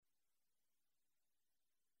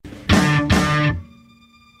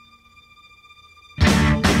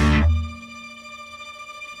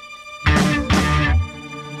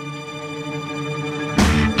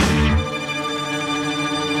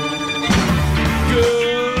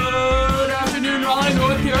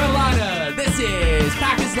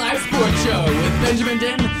Texas Live Sports Show with Benjamin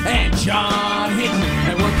Denton and John Hinton.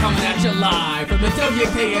 And we're coming at you live from the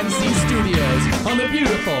WKNC studios on the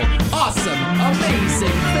beautiful, awesome, amazing,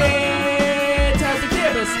 fantastic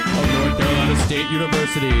campus of North Carolina State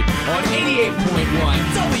University on 88.1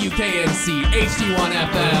 WKNC HD1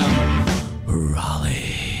 FM, Raleigh.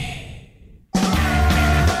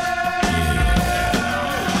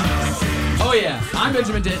 Oh yeah, I'm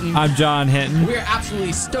Benjamin Denton. I'm John Hinton. We're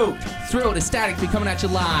absolutely stoked, thrilled, ecstatic to be coming at you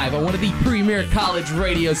live on one of the premier college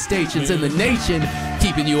radio stations in the nation,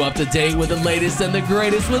 keeping you up to date with the latest and the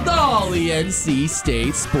greatest with all the NC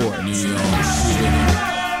State sports.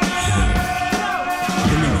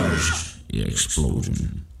 The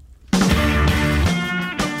explosion.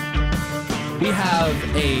 We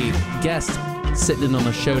have a guest sitting in on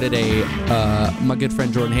the show today, my good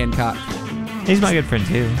friend Jordan Hancock. He's my good friend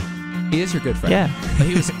too. He is your good friend. Yeah. But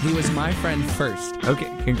he was my friend first.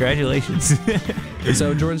 Okay, congratulations.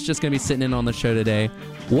 So Jordan's just going to be sitting in on the show today.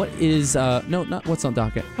 What is, no, not what's on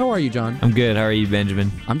docket. How are you, John? I'm good. How are you,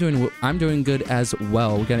 Benjamin? I'm doing good as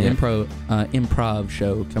well. We got an improv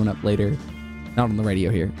show coming up later. Not on the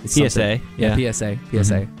radio here. It's PSA. something. Yeah, PSA.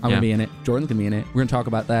 I'm going to be in it. Jordan's going to be in it. We're going to talk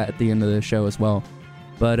about that at the end of the show as well.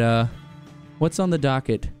 But what's on the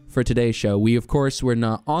docket for today's show? We, of course, were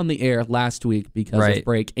not on the air last week because of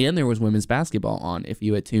break, and there was women's basketball on if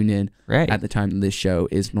you had tuned in at the time that this show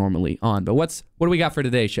is normally on. But what do we got for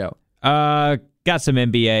today's show? Got some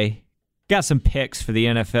NBA. Got some picks for the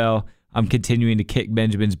NFL. I'm continuing to kick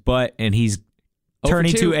Benjamin's butt, and he's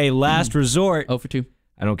turning to a last resort. 0 for 2.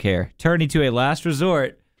 I don't care. Turning to a last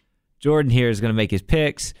resort. Jordan here is going to make his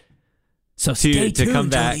picks. So stay tuned come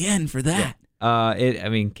back. till the end for that.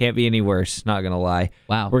 Can't be any worse. Not going to lie.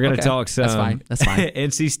 Wow. We're going to talk some. That's fine.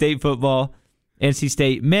 NC State football, NC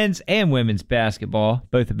State men's and women's basketball.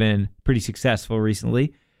 Both have been pretty successful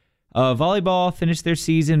recently. Volleyball finished their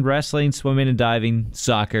season. Wrestling, swimming, and diving.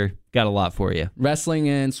 Soccer. Got a lot for you. Wrestling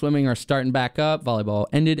and swimming are starting back up. Volleyball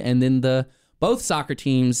ended, and then both soccer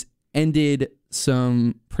teams ended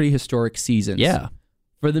some pretty historic seasons. Yeah.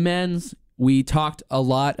 For the men's, we talked a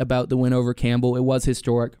lot about the win over Campbell. It was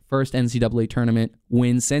historic. First NCAA tournament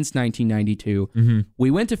win since 1992. Mm-hmm. We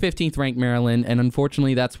went to 15th ranked Maryland, and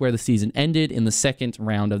unfortunately that's where the season ended in the second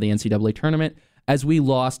round of the NCAA tournament as we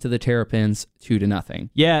lost to the Terrapins 2-0.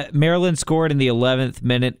 Yeah, Maryland scored in the 11th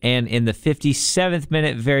minute and in the 57th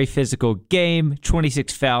minute, very physical game,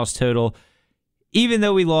 26 fouls total. Even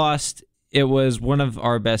though we lost, it was one of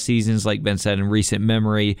our best seasons, like Ben said, in recent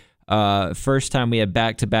memory. First time we had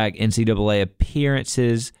back-to-back NCAA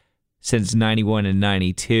appearances since 91 and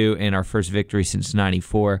 92, and our first victory since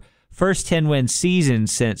 94. First 10-win season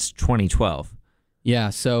since 2012.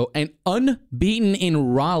 Yeah, so and unbeaten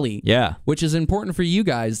in Raleigh. Yeah. Which is important for you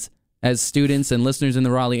guys as students and listeners in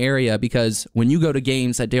the Raleigh area, because when you go to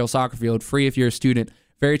games at Dale Soccer Field, free if you're a student,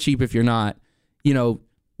 very cheap if you're not,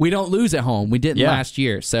 we don't lose at home. We didn't last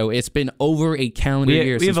year, so it's been over a calendar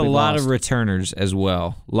year since we have a lot lost. of returners as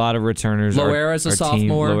well. A lot of returners. Loera's a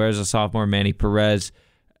sophomore. Loera's a sophomore. Manny Perez.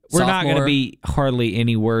 We're not going to be hardly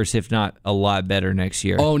any worse, if not a lot better next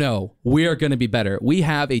year. Oh, no. We are going to be better. We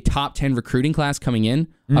have a top 10 recruiting class coming in.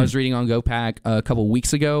 I was reading on GoPack a couple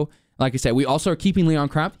weeks ago. Like I said, we also are keeping Leon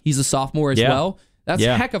Kraft. He's a sophomore as well. That's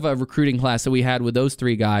a heck of a recruiting class that we had with those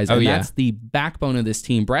three guys. And that's the backbone of this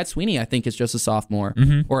team. Brad Sweeney, I think, is just a sophomore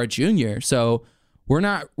or a junior. So we're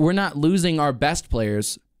not losing our best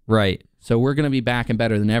players. Right. So we're going to be back and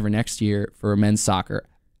better than ever next year for men's soccer,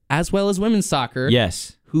 as well as women's soccer.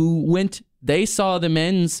 Yes. They saw the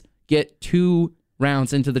men's get 2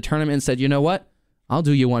 rounds into the tournament and said, you know what? I'll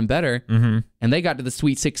do you one better. Mm-hmm. And they got to the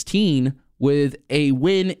Sweet 16 with a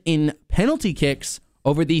win in penalty kicks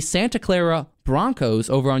over the Santa Clara Broncos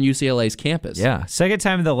over on UCLA's campus. Yeah. Second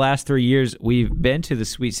time in the last 3 years we've been to the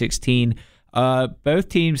Sweet 16. Both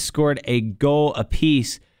teams scored a goal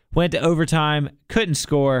apiece, went to overtime, couldn't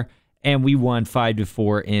score, and we won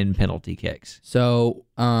 5-4 in penalty kicks. So,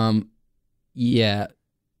 yeah.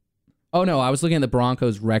 Oh, no, I was looking at the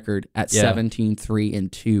Broncos' record at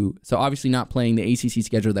 17-3-2. So obviously not playing the ACC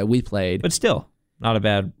schedule that we played. But still, not a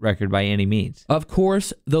bad record by any means. Of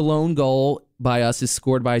course, the lone goal by us is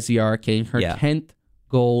scored by Ziara King, her 10th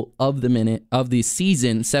goal of the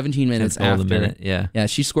season, 17 minutes after. Yeah,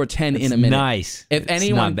 she scored 10 in a minute. Nice. If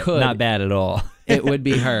anyone could. Not bad at all. It would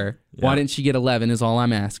be her. Why didn't she get 11 is all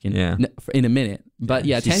I'm asking in a minute. But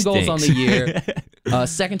 10 goals on the year.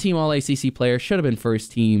 Second team All-ACC player, should have been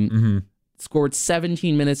first team. Mm-hmm. Scored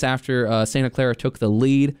 17 minutes after Santa Clara took the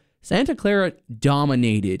lead. Santa Clara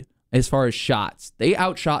dominated as far as shots. They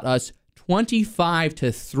outshot us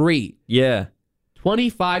 25-3. Yeah.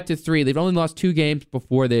 25-3. They've only lost 2 games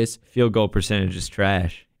before this. Field goal percentage is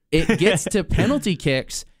trash. It gets to penalty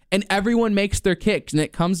kicks, and everyone makes their kicks, and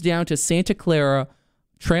it comes down to Santa Clara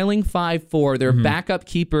trailing 5-4. Their backup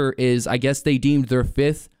keeper is, I guess they deemed their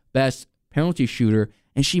 5th best penalty shooter,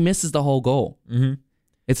 and she misses the whole goal. Mm-hmm.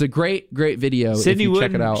 It's a great video. Sydney if you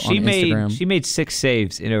Wooden, check it out on Instagram. She made 6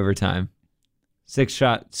 saves in overtime. 6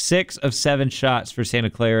 of 7 shots for Santa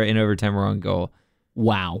Clara in overtime were on goal.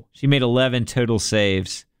 Wow. She made 11 total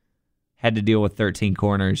saves. Had to deal with 13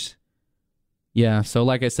 corners. Yeah, so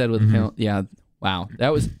like I said with wow.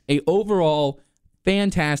 That was a overall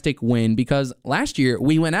fantastic win because last year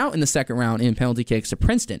we went out in the second round in penalty kicks to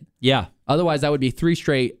Princeton. Yeah. Otherwise, that would be 3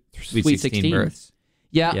 straight Sweet 16 berths.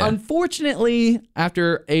 Yeah, unfortunately,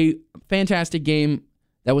 after a fantastic game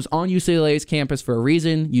that was on UCLA's campus for a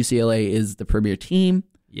reason, UCLA is the premier team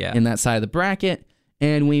in that side of the bracket,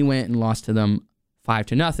 and we went and lost to them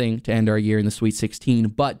 5-0 to end our year in the Sweet 16.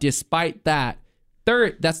 But despite that,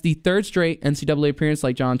 that's the 3rd straight NCAA appearance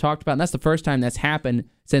like John talked about, and that's the first time that's happened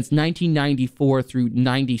since 1994 through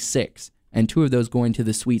 96, and 2 of those going to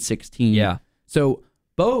the Sweet 16. Yeah. So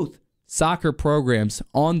both soccer programs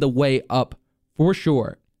on the way up for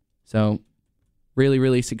sure. So really,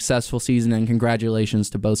 really successful season, and congratulations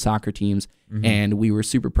to both soccer teams, and we were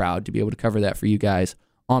super proud to be able to cover that for you guys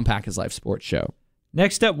on Packers Life Sports Show.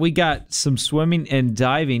 Next up, we got some swimming and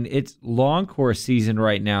diving. It's long course season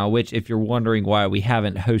right now, which if you're wondering why we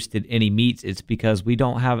haven't hosted any meets, it's because we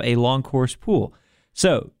don't have a long course pool.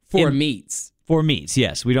 So meets. For meets,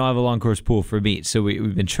 yes. We don't have a long course pool for meets, so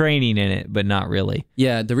we've been training in it, but not really.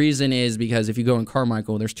 Yeah, the reason is because if you go in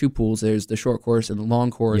Carmichael, there's 2 pools. There's the short course and the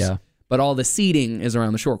long course, but all the seating is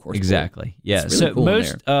around the short course Exactly, pool. yeah. Really so cool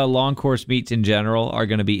most long course meets in general are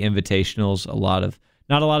going to be invitationals,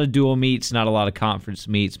 not a lot of dual meets, not a lot of conference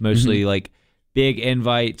meets, mostly like big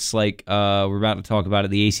invites like we're about to talk about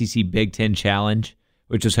it, the ACC Big Ten Challenge,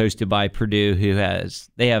 which was hosted by Purdue,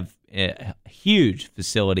 they have a huge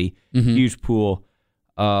facility, huge pool.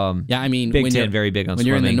 I mean, Big Ten, very big on when swimming.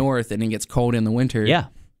 you're in the north and it gets cold in the winter. Yeah.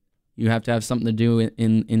 You have to have something to do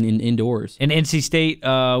in indoors. In NC State,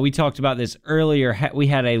 we talked about this earlier. We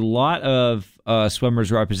had a lot of swimmers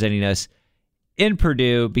representing us in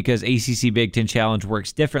Purdue because ACC Big Ten Challenge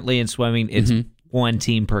works differently in swimming. It's 1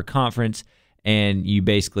 team per conference, and you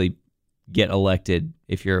basically get elected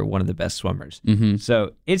if you're one of the best swimmers.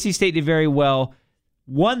 So NC State did very well.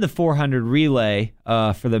 Won the 400 relay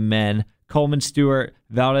for the men. Coleman Stewart,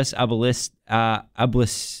 Valdez Ablicasta,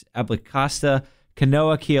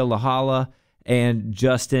 Kanoa Kealahala, and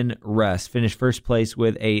Justin Rest finished first place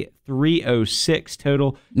with a 3:06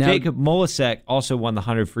 total. Now, Jacob Molisek also won the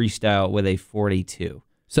 100 freestyle with a 42.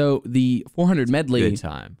 So the 400 medley, good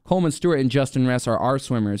time. Coleman Stewart and Justin Rest are our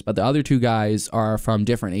swimmers, but the other 2 guys are from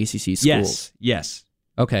different ACC schools. Yes.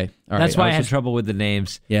 Okay. All That's right. why I had trouble with the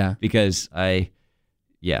names. Yeah. Because No.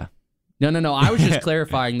 I was just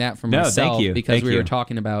clarifying that for myself. Thank you. Because we were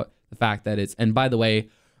talking about the fact that it's, and by the way,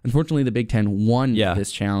 unfortunately the Big Ten won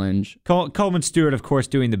this challenge. Coleman Stewart, of course,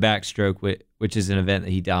 doing the backstroke, which is an event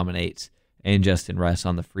that he dominates, and Justin Rest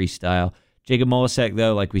on the freestyle. Jacob Molisek,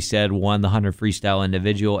 though, like we said, won the 100 freestyle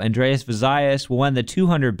individual. Andreas Vizayas won the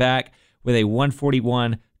 200 back with a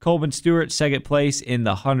 141. Coleman Stewart, second place in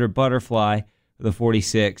the 100 butterfly with a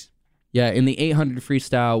 46. Yeah, in the 800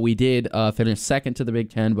 freestyle, we did finish second to the Big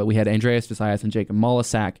Ten, but we had Andreas Vizayas and Jacob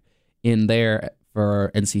Molisek in there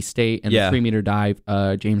for NC State. And the 3-meter dive,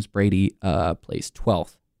 James Brady placed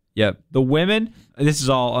 12th. Yep. The women, this is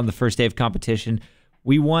all on the first day of competition.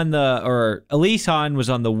 We won Elise Hahn was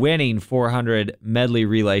on the winning 400 medley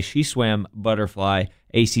relay. She swam butterfly.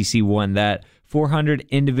 ACC won that. 400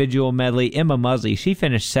 individual medley. Emma Musley, she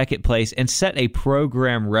finished second place and set a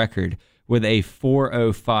program record with a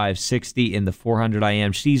 4:05.60 in the 400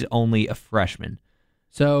 IM. She's only a freshman.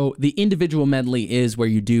 So the individual medley is where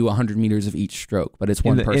you do 100 meters of each stroke, but it's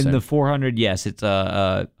one person. In the 400, yes, it's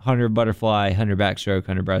a 100 butterfly, 100 backstroke,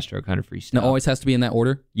 100 breaststroke, 100 freestyle. Now, always has to be in that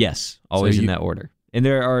order? Yes, always in that order. And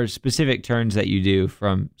there are specific turns that you do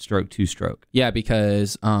from stroke to stroke. Yeah,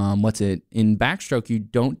 because in backstroke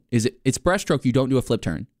it's breaststroke, you don't do a flip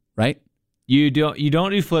turn, right? You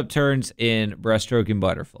don't do flip turns in breaststroke and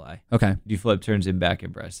butterfly. Okay. You do flip turns in back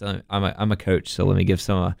and breast. I'm a coach, so let me give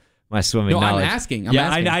some of my swimming knowledge. I'm asking.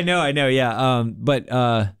 I know, yeah. But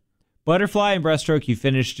butterfly and breaststroke, you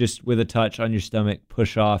finish just with a touch on your stomach,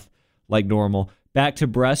 push off like normal. Back to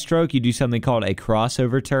breaststroke, you do something called a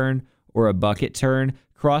crossover turn or a bucket turn.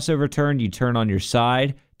 Crossover turn, you turn on your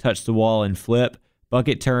side, touch the wall and flip.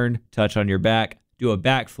 Bucket turn, touch on your back, do a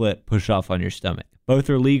back flip, push off on your stomach. Both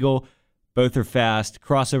are legal. Both are fast.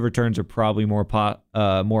 Crossover turns are probably more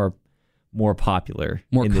more popular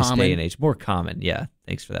more in common. this day and age. More common, yeah.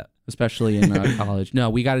 Thanks for that. Especially in college. No,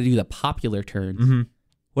 we got to do the popular turns. Mm-hmm.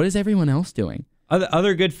 What is everyone else doing?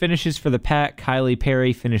 Other good finishes for the pack. Kylie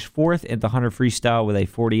Perry finished 4th in the 100 freestyle with a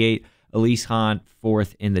 48. Elise Hahn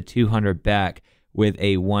 4th in the 200 back with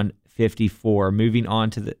a 154. Moving on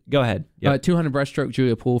to the... Go ahead. Yep. 200 breaststroke,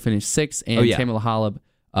 Julia Poole finished 6th, and Tamila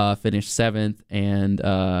Halab finished 7th. And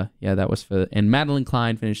that was for... And Madeline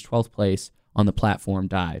Klein finished 12th place on the platform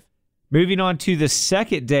dive. Moving on to the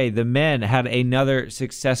second day, the men had another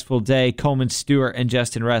successful day. Coleman Stewart and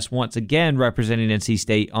Justin Ress once again representing NC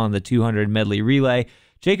State on the 200 medley relay.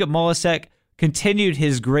 Jacob Molasek continued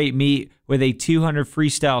his great meet with a 200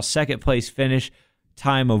 freestyle second place finish,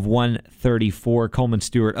 time of 1:34. Coleman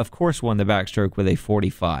Stewart, of course, won the backstroke with a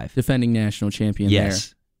 45. Defending national champion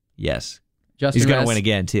Yes. Justin He's going Ress, to win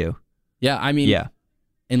again, too. Yeah, I mean,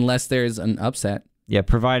 unless there's an upset. Yeah,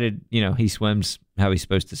 provided, he swims how he's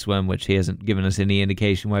supposed to swim, which he hasn't given us any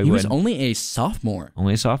indication why he was only a sophomore.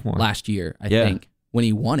 Only a sophomore. Last year, I think, when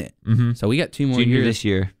he won it. Mm-hmm. So we got 2 more Junior years this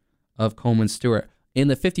year of Coleman Stewart. In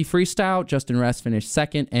the 50 freestyle, Justin Ress finished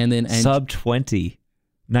 2nd, and then... Sub 20.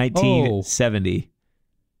 1970.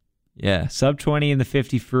 Yeah, sub 20 in the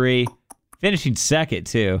 50 free. Finishing 2nd,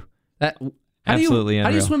 too. Absolutely unreal.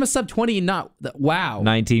 How do you swim a sub 20 and not... Wow.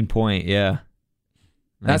 19 point, yeah.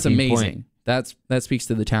 That's amazing. That speaks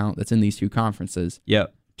to the talent that's in these two conferences.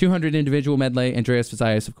 Yep. 200 individual medley, Andreas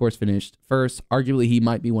Visayas, of course, finished 1st. Arguably, he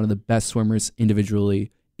might be one of the best swimmers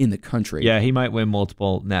individually in the country. Yeah, he might win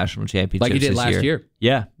multiple national championships like he did last year.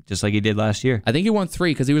 Yeah, just like he did last year. I think he won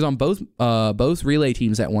 3 because he was on both relay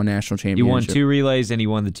teams that won national championship. He won 2 relays and he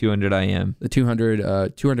won the 200 IM. The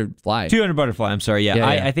 200 fly. 200 butterfly, I'm sorry. Yeah,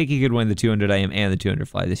 I think he could win the 200 IM and the 200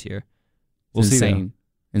 fly this year. We'll see.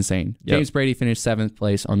 Insane. Yep. James Brady finished 7th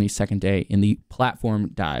place on the second day in the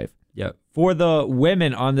platform dive. Yep. For the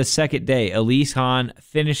women on the second day, Elise Hahn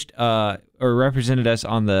finished or represented us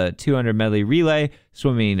on the 200 medley relay,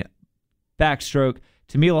 swimming backstroke.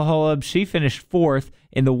 Tamila Holub, she finished 4th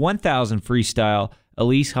in the 1,000 freestyle.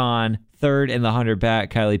 Elise Hahn, 3rd in the 100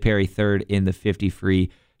 back. Kylie Perry, 3rd in the 50 free.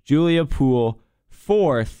 Julia Poole,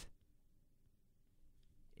 4th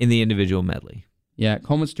in the individual medley. Yeah,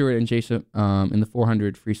 Coleman Stewart and Jason in the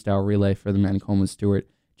 400 freestyle relay for the men. Coleman Stewart,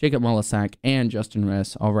 Jacob Molasak, and Justin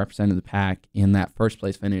Ress all represented the pack in that first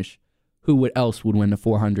place finish. Who else would win the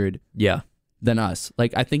 400? Yeah. Than us.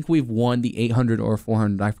 Like, I think we've won the 800 or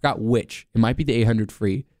 400. I forgot which. It might be the 800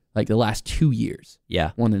 free. Like, the last 2 years.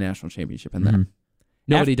 Yeah. Won the national championship in that.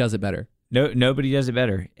 Nobody does it better. No, nobody does it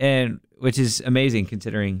better. And which is amazing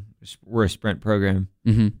considering we're a sprint program.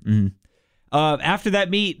 After that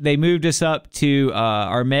meet, they moved us up to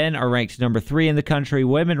our men are ranked number 3 in the country.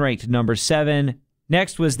 Women ranked number 7.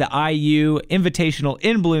 Next was the IU Invitational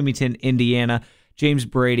in Bloomington, Indiana. James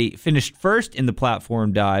Brady finished 1st in the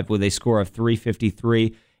platform dive with a score of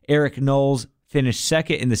 353. Eric Knowles finished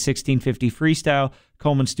 2nd in the 1650 freestyle.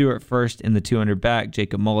 Coleman Stewart 1st in the 200 back.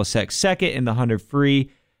 Jacob Molasek 2nd in the 100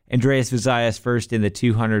 free. Andreas Visayas 1st in the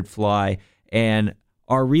 200 fly. And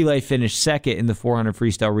our relay finished 2nd in the 400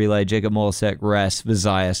 freestyle relay. Jacob Molasek, Ress,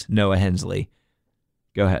 Visayas, Noah Hensley.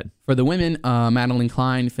 Go ahead. For the women, Madeline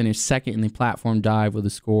Klein finished 2nd in the platform dive with a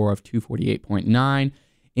score of 248.9.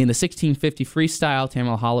 In the 1650 freestyle,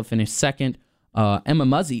 Tamila Holub finished 2nd. Emma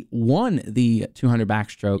Muzzy won the 200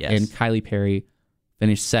 backstroke, and Kylie Perry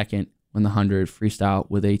finished 2nd in the 100 freestyle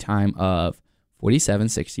with a time of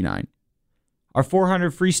 47.69. Our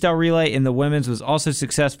 400 freestyle relay in the women's was also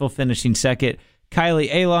successful, finishing 2nd.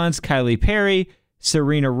 Kylie Alons, Kylie Perry,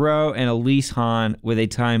 Serena Rowe, and Elise Hahn with a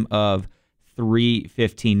time of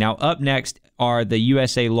 3:15. Now, up next are the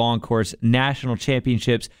USA Long Course National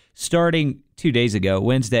Championships starting 2 days ago,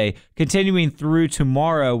 Wednesday. Continuing through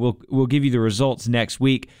tomorrow, we'll give you the results next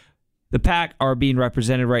week. The pack are being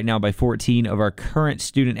represented right now by 14 of our current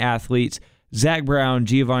student athletes: Zach Brown,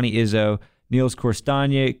 Giovanni Izzo, Niels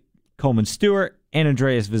Korstanje, Coleman Stewart, and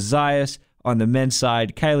Andreas Visayas. On the men's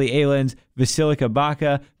side, Kylie Alens, Vasilika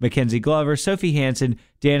Baca, Mackenzie Glover, Sophie Hansen,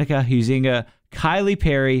 Danica Huizinga, Kylie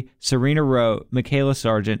Perry, Serena Rowe, Michaela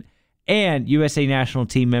Sargent, and USA National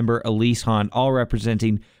Team member Elise Hahn, all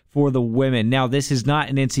representing for the women. Now, this is not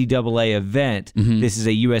an NCAA event. This is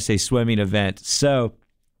a USA Swimming event. So,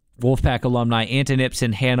 Wolfpack alumni Anton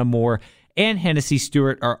Ipsen, Hannah Moore, and Hennessy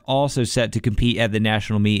Stewart are also set to compete at the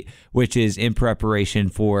national meet, which is in preparation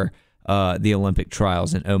for the Olympic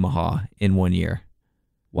trials in Omaha in 1 year.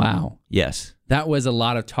 Wow. Yes. That was a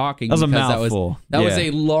lot of talking. That was a mouthful. That was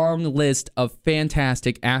a long list of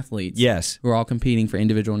fantastic athletes. Yes. Who are all competing for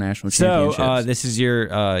individual national championships. So this is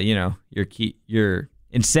your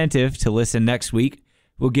incentive to listen next week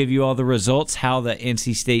We'll give you all the results, how the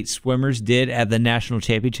NC State swimmers did at the national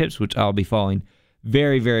championships, which I'll be following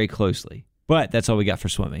very, very closely. But that's all we got for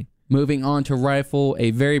swimming. Moving on to rifle,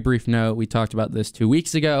 a very brief note. We talked about this 2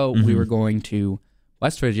 weeks ago. We were going to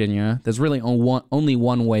West Virginia. There's really only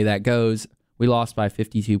one way that goes. We lost by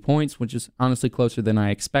 52 points, which is honestly closer than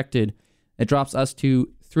I expected. It drops us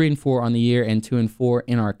to 3-4 on the year and 2-4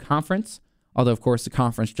 in our conference. Although, of course, the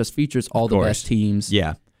conference just features all the best teams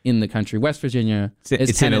in the country. West Virginia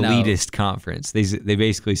it's an elitist conference. They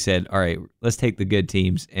basically said, all right, let's take the good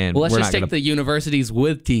teams and let's just take the universities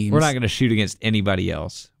with teams. We're not going to shoot against anybody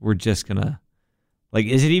else. We're just going to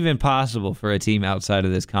is it even possible for a team outside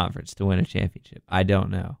of this conference to win a championship? I don't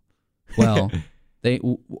know. Well, it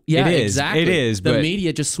is. Exactly. It is. The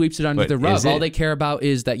media just sweeps it under the rug. All they care about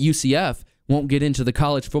is that UCF won't get into the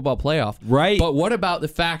college football playoff. Right. But what about the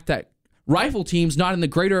fact that rifle teams not in the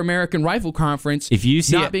Greater American Rifle Conference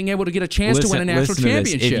not being able to get a chance to win a national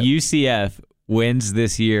championship? If UCF wins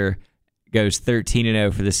this year, goes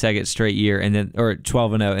 13-0 for the second straight year, or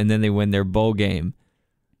 12-0, and then they win their bowl game,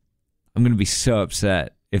 I'm going to be so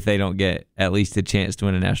upset if they don't get at least a chance to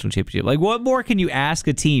win a national championship. What more can you ask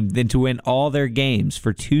a team than to win all their games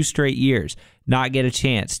for 2 straight years, not get a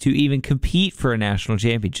chance to even compete for a national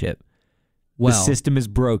championship? Well, the system is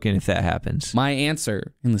broken if that happens. My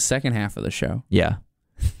answer in the second half of the show. Yeah.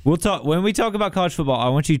 We'll talk when we talk about college football. I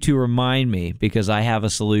want you to remind me because I have a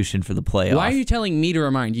solution for the playoff. Why are you telling me to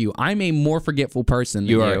remind you? I'm a more forgetful person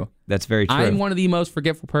than you. That's very true. I'm one of the most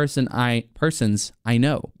forgetful persons I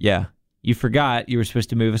know. Yeah. You forgot you were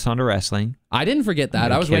supposed to move us on to wrestling. I didn't forget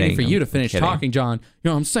that. I was waiting for you to finish talking, John. You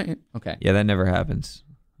know what I'm saying? Okay. Yeah, that never happens.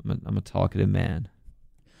 I'm a talkative man.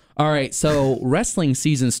 All right, so wrestling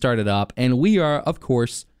season started up, and we are, of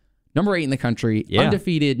course, number 8 in the country,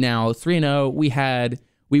 undefeated now, 3-0.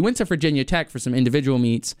 We went to Virginia Tech for some individual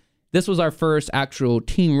meets. This was our first actual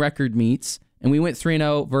team record meets, and we went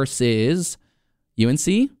 3-0 versus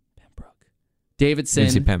UNC Pembroke, Davidson,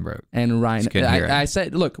 UNC Pembroke, and Ryan. I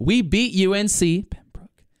said, look, we beat UNC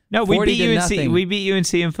Pembroke. No, we beat UNC. We beat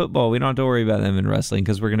UNC in football. We don't have to worry about them in wrestling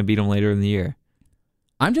because we're going to beat them later in the year.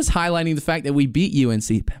 I'm just highlighting the fact that we beat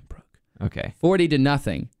UNC Pembroke. Okay.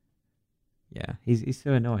 40-0. Yeah, he's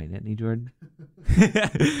so annoying, isn't he, Jordan?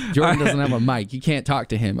 Jordan doesn't have a mic. You can't talk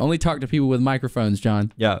to him. Only talk to people with microphones,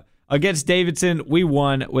 John. Yeah. Against Davidson, we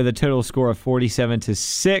won with a total score of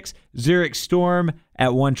 47-6. Zurich Storm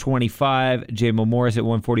at 125. Jamal Morris at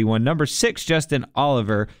 141. Number 6, Justin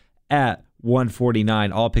Oliver at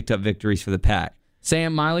 149. All picked up victories for the Pack.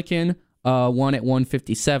 Sam Milliken won at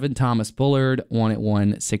 157. Thomas Bullard won at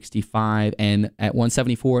 165. And at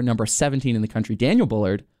 174, number 17 in the country, Daniel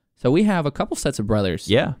Bullard. So we have a couple sets of brothers.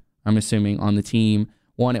 Yeah. I'm assuming on the team.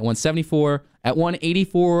 Won at 174. At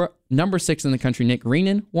 184, number 6 in the country, Nick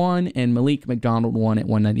Reenan won. And Malik McDonald won at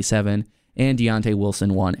 197. And Deontay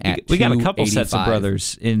Wilson won at 285. We got a couple sets of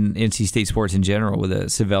brothers in NC State sports in general with the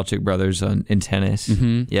Savelchik brothers in tennis.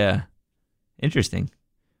 Mm-hmm. Yeah. Interesting.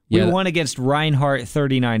 We won against Reinhardt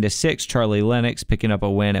 39-6. Charlie Lennox picking up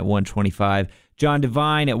a win at 125. John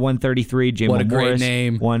Devine at 133. Jamal What a great Morris,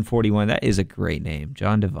 name. 141. That is a great name,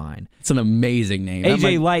 John Devine. It's an amazing name.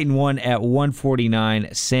 AJ Lighton won at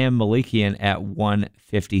 149. Sam Malikian at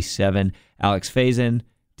 157. Alex Faison,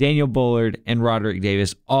 Daniel Bullard, and Roderick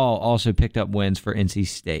Davis all also picked up wins for NC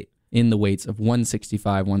State. In the weights of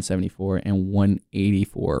 165, 174, and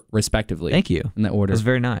 184, respectively. Thank you. In that order. That's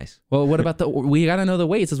very nice. Well, what about we got to know the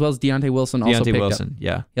weights as well as Deontay Wilson also picked up.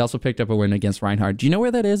 Yeah. He also picked up a win against Reinhardt. Do you know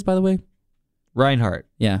where that is, by the way? Reinhardt.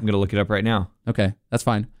 Yeah. I'm going to look it up right now. Okay, that's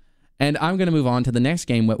fine. And I'm going to move on to the next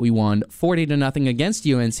game that we won 40-0 against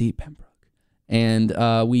UNC Pembroke. And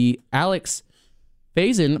Alex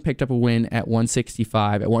Faison picked up a win at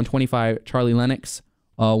 165. At 125, Charlie Lennox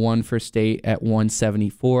won for State at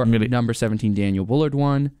 174. Number 17, Daniel Bullard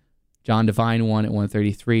won. John Devine won at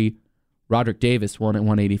 133. Roderick Davis won at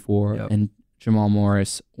 184. Yep. And Jamal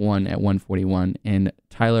Morris won at 141. And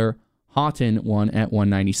Tyler Houghton won at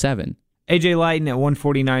 197. AJ Lighton at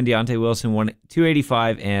 149. Deontay Wilson won at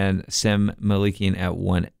 285. And Sam Malikian at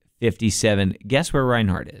 157. Guess where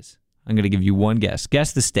Reinhardt is? I'm going to give you one guess.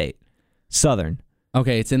 Guess the state. Southern.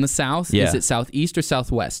 Okay, it's in the south. Yeah. Is it southeast or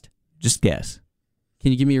southwest? Just guess.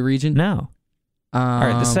 Can you give me a region? No. All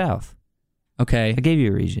right, the South. Okay. I gave you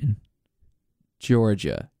a region.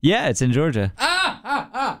 Georgia. Yeah, it's in Georgia.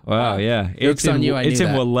 Wow, yeah. It's on you. It's in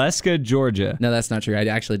Waleska, Georgia. No, that's not true. I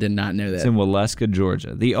actually did not know that. It's in Waleska,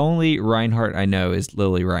 Georgia. The only Reinhardt I know is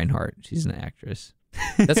Lily Reinhardt. She's an actress.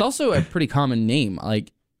 That's also a pretty common name.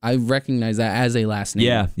 Like, I recognize that as a last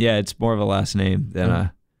name. Yeah, it's more of a last name than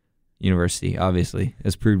a... university, obviously,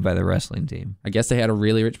 as proved by the wrestling team. I guess they had a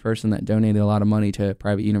really rich person that donated a lot of money to a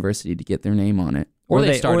private university to get their name on it. Or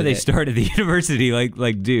they started the university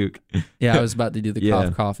like Duke. Yeah, I was about to do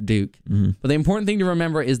the cough Duke. Mm-hmm. But the important thing to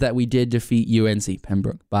remember is that we did defeat UNC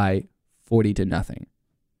Pembroke by 40-0.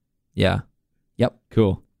 Yeah. Yep.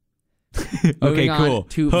 Cool. Okay, cool.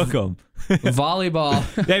 Hook 'em. Volleyball.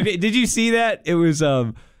 Did you see that? It was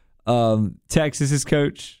Texas's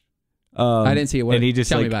coach. I didn't see it. And he just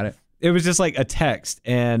tell me about it. It was just like a text,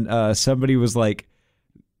 and somebody was like,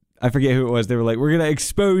 I forget who it was. They were like, "We're gonna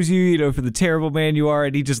expose you, for the terrible man you are,"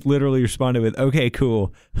 and he just literally responded with, "Okay,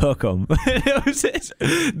 cool, hook 'em." It was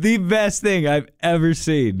the best thing I've ever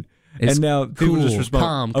seen. It's and now people cool, just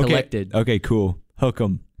respond, calm, collected. Okay, cool, hook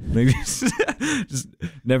 'em. Just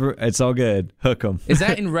never. It's all good. Hook 'em. Is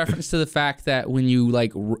that in reference to the fact that when you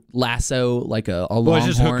like lasso like a longhorn? Well, it's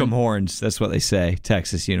just hook 'em horns. That's what they say.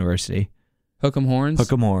 Texas University. Hook 'em horns.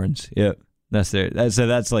 Hook 'em horns. Yep. That's their. So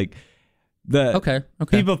that's like. Okay.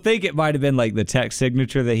 People think it might have been like the text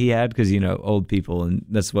signature that he had because, old people, and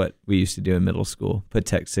that's what we used to do in middle school, put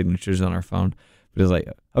text signatures on our phone. But it was like,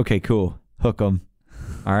 okay, cool, hook 'em.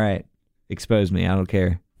 All right, expose me, I don't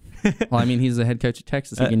care. Well, I mean, he's the head coach of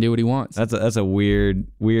Texas. He can do what he wants. That's a weird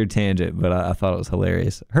tangent, but I thought it was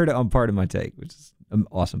hilarious. Heard it on Part of My Take, which is an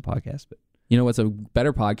awesome podcast. But you know what's a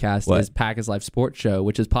better podcast is Pack His Life Sports Show,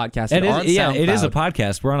 which is podcasted on SoundCloud. Yeah, it is a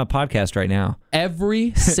podcast. We're on a podcast right now.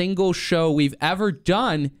 Every single show we've ever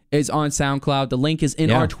done is on SoundCloud. The link is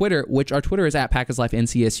in our Twitter, which our Twitter is at Pack His Life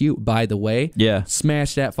NCSU, by the way. Yeah.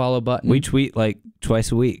 Smash that follow button. We tweet like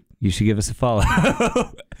twice a week. You should give us a follow.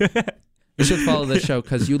 You should follow this show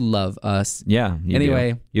because you love us. Yeah.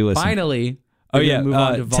 Anyway, you listen. Finally, move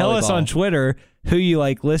on to tell us on Twitter who you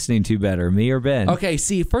like listening to better, me or Ben. Okay,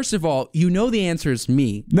 see, first of all, the answer is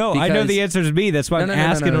me. No, I know the answer is me. That's why I'm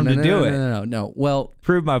asking them to do it. No. Well,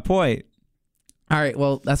 prove my point. All right,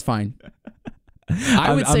 well, that's fine.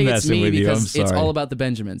 I would say it's me because it's all about the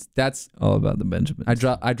Benjamins. That's all about the Benjamins.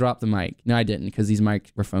 I dropped the mic. No, I didn't because these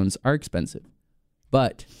microphones are expensive.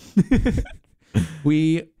 But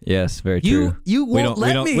yes, very true. You won't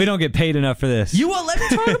let me. We don't get paid enough for this. You won't let me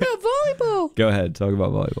talk about volleyball. Go ahead, talk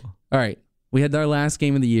about volleyball. All right. We had our last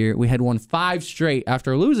game of the year. We had won 5 straight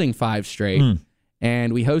after losing 5 straight.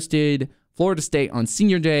 And we hosted Florida State on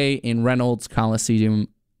Senior Day in Reynolds Coliseum,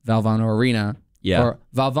 Valvano Arena. Yeah. Or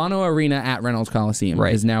Valvano Arena at Reynolds Coliseum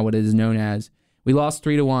is now what it is known as. We lost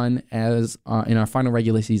 3-1 as in our final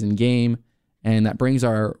regular season game. And that brings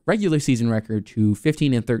our regular season record to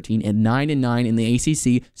 15-13 and 9-9 in the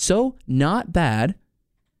ACC. So not bad.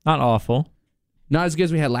 Not awful. Not as good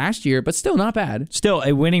as we had last year, but still not bad. Still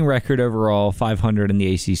a winning record overall, 500 in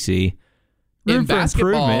the ACC. In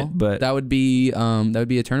basketball, but that would be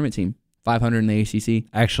a tournament team, 500 in the ACC.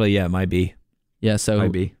 Actually, yeah, it might be. Yeah, so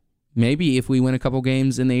might be. Maybe if we win a couple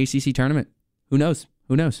games in the ACC tournament, who knows?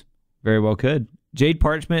 Who knows? Very well could. Jade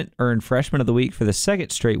Parchment earned Freshman of the Week for the second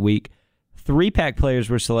straight week. 3-pack players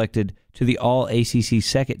were selected to the All-ACC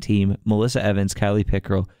second team, Melissa Evans, Kylie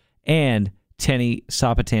Pickrell, and Tenny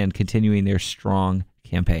Sapatan continuing their strong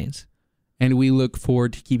campaigns. And we look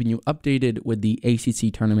forward to keeping you updated with the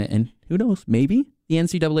ACC tournament and who knows, maybe the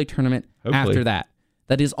NCAA tournament after that.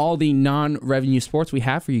 That is all the non-revenue sports we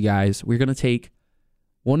have for you guys. We're going to take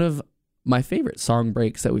one of my favorite song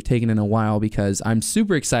breaks that we've taken in a while because I'm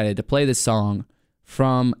super excited to play this song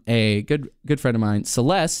from a good friend of mine,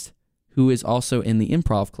 Celeste, who is also in the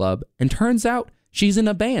Improv Club. And turns out she's in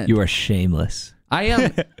a band. You are shameless. I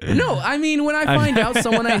am. No, I mean, when I find out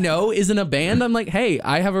someone I know is in a band, I'm like, hey,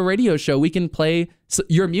 I have a radio show. We can play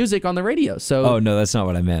your music on the radio. So. Oh, no, that's not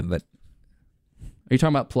what I meant, but. Are you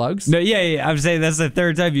talking about plugs? No, yeah. I'm saying that's the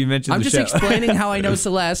third time you mentioned the show. I'm just explaining how I know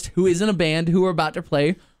Celeste, who is in a band, who we're about to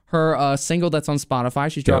play her single that's on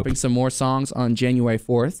Spotify. She's dropping some more songs on January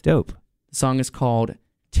 4th. Dope. The song is called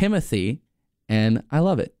Timothy, and I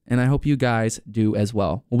love it. And I hope you guys do as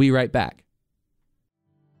well. We'll be right back.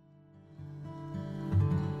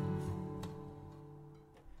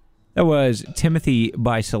 That was Timothy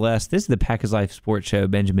by Celeste. This is the Pack His Life Sports Show.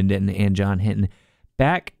 Benjamin Denton and John Hinton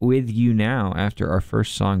back with you now after our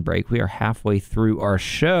first song break. We are halfway through our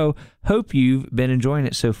show. Hope you've been enjoying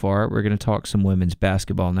it so far. We're going to talk some women's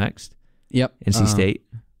basketball next. Yep. NC State.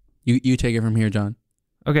 You take it from here, John.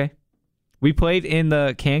 Okay. We played in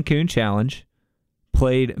the Cancun Challenge.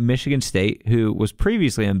 Played Michigan State, who was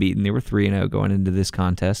previously unbeaten. They were 3-0 going into this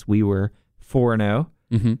contest. We were 4-0.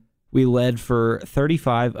 Mm-hmm. We led for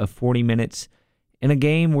 35 of 40 minutes in a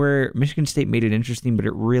game where Michigan State made it interesting, but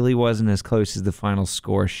it really wasn't as close as the final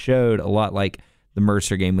score showed. A lot like the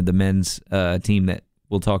Mercer game with the men's team that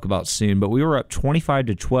we'll talk about soon. But we were up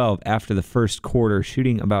 25-12 after the first quarter,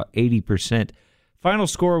 shooting about 80%. Final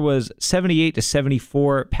score was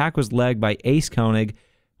 78-74. Pack was led by Ace Koenig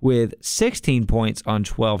with 16 points on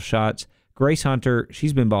 12 shots. Grace Hunter,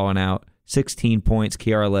 she's been balling out, 16 points.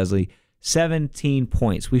 Kiara Leslie, 17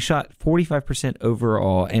 points. We shot 45%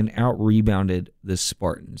 overall and out-rebounded the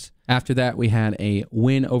Spartans. After that, we had a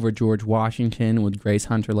win over George Washington with Grace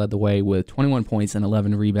Hunter led the way with 21 points and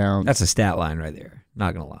 11 rebounds. That's a stat line right there.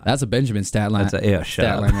 Not going to lie. That's a Benjamin stat line.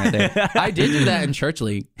 Stat line right there. I did do that in Church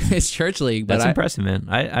League. It's Church League. But That's impressive, man.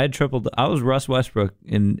 I had tripled. I was Russ Westbrook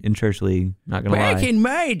in Church League. Not going to lie. Back in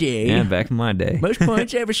my day. Yeah, back in my day. Most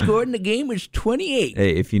points ever scored in the game was 28.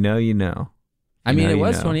 Hey, if you know, you know. I mean, it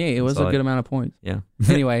was 28. It was a good amount of points. Yeah.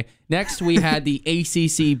 Anyway, next we had the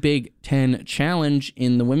ACC Big Ten Challenge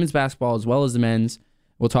in the women's basketball as well as the men's.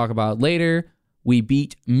 We'll talk about it later. We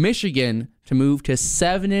beat Michigan to move to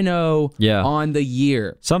 7-0 on the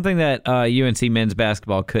year. Something that UNC men's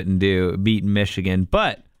basketball couldn't do, beat Michigan.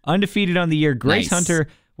 But undefeated on the year, Grace Hunter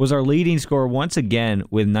was our leading scorer once again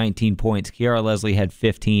with 19 points. Kiara Leslie had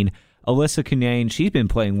 15. Alyssa Cunane, she's been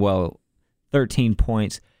playing well, 13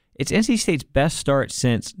 points. It's NC State's best start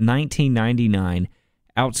since 1999.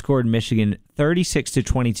 Outscored Michigan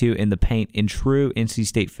 36-22 in the paint in true NC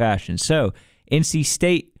State fashion. So, NC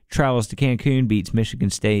State travels to Cancun, beats Michigan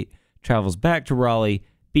State, travels back to Raleigh,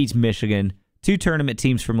 beats Michigan. 2 tournament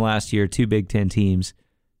teams from last year, 2 Big Ten teams,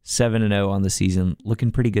 7-0 on the season.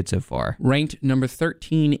 Looking pretty good so far. Ranked number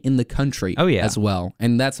 13 in the country as well.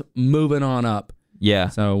 And that's moving on up. Yeah.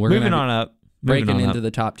 So we're moving on up. Breaking into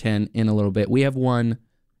the top 10 in a little bit. We have won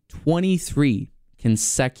 23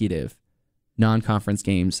 consecutive non-conference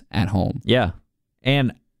games at home. Yeah.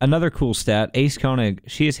 And another cool stat, Ace Koenig,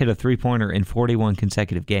 she has hit a three-pointer in 41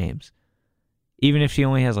 consecutive games. Even if she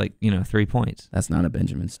only has 3 points. That's not a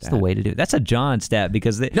Benjamin stat. That's the way to do it. That's a John stat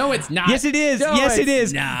because no, it's not. Yes, it is. No, yes, it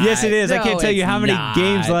is. Not. Yes, it is. No, I can't tell you how many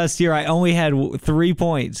games last year I only had 3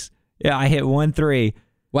 points. Yeah, I hit 1 3.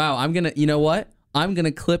 Wow, you know what? I'm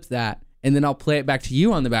gonna clip that and then I'll play it back to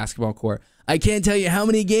you on the basketball court. I can't tell you how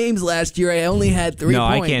many games last year I only had 3 points.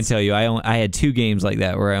 No, I can't tell you. I had 2 games like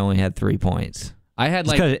that where I only had 3 points. I had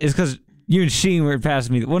it's because you and Sheen were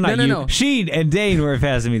passing me. Well, not you. No. Sheen and Dane were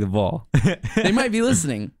passing me the ball. They might be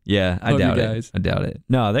listening. Yeah, I doubt it. I doubt it.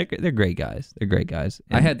 No, they're great guys. They're great guys.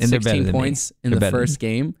 And, I had 16 points in the first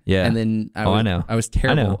game. Yeah, and then I was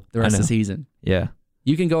terrible the rest of the season. Yeah,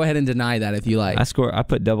 you can go ahead and deny that if you like. I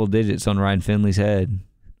put double digits on Ryan Finley's head.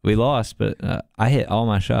 We lost, but I hit all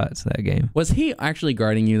my shots that game. Was he actually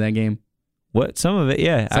guarding you that game? What? Some of it,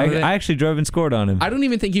 yeah. I actually drove and scored on him. I don't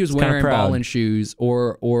even think he was wearing ball and shoes,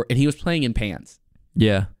 and he was playing in pants.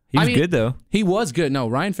 Yeah, he was good though. He was good. No,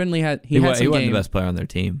 Ryan Finley had he wasn't the best player on their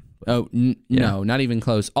team. Oh no, not even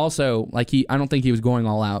close. Also, I don't think he was going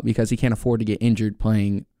all out because he can't afford to get injured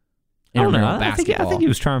playing. Basketball. I think he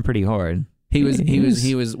was trying pretty hard. He was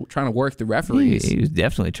trying to work the referees. He was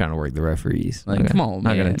definitely trying to work the referees. Come on,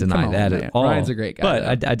 man. Not going to deny that at all. Ryan's a great guy.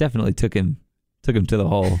 But I definitely took him to the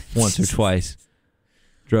hole once or twice.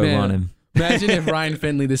 Drove on him. Imagine if Ryan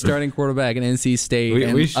Finley, the starting quarterback in NC State,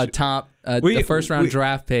 the first round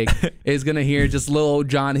draft pick, is going to hear just little old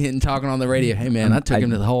John Hinton talking on the radio. Hey, man, I took him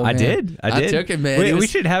to the hole. I did. I took him, man. We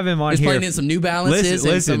should have him on here. He's playing in some New Balances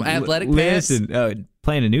and some athletic pants.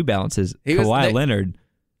 Playing in New Balances. Kawhi Leonard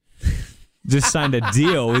just signed a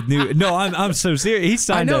deal with New. No, I'm so serious. He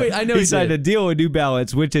signed a deal with New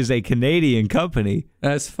Balance, which is a Canadian company.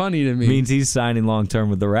 That's funny to me. Means he's signing long term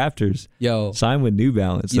with the Raptors. Yo, sign with New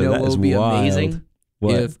Balance. You know what would be amazing?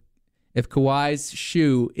 What? If Kawhi's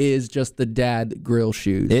shoe is just the dad grill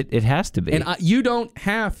shoes. It has to be. And you don't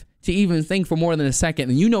have to even think for more than a second,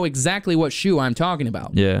 and you know exactly what shoe I'm talking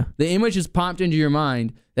about. Yeah. The image has popped into your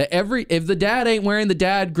mind that if the dad ain't wearing the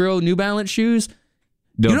dad grill New Balance shoes.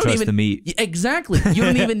 Don't trust the meat. Exactly. You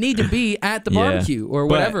don't even need to be at the barbecue or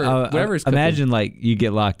whatever. Whatever's cooking. Imagine you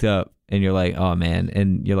get locked up and you're like, oh man,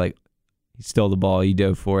 and you're like, he stole the ball, you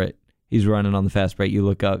dove for it. He's running on the fast break. You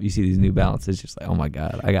look up, you see these New Balances. Just like, oh my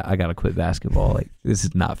god, I got to quit basketball. This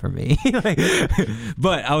is not for me.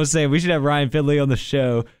 But I was saying we should have Ryan Finley on the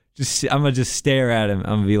show. I'm gonna just stare at him.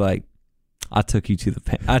 I'm gonna be like, I took you to the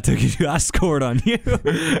pen. I scored on you.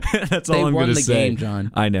 That's all I'm gonna say. They won the game,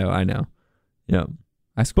 John. I know. Yeah.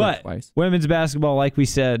 I scored twice. Women's basketball, like we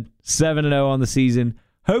said, 7-0 on the season.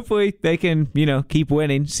 Hopefully they can, keep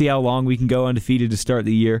winning, see how long we can go undefeated to start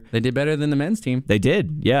the year. They did better than the men's team. They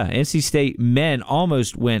did, yeah. NC State men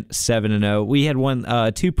almost went 7-0. We had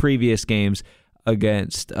won 2 previous games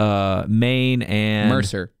against Maine and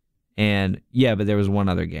Mercer. But there was one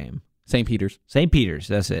other game. St. Peter's. St. Peter's,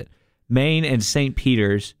 that's it. Maine and St.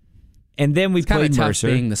 Peter's. And then we played tough Mercer.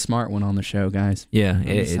 being the smart one on the show, guys. Yeah,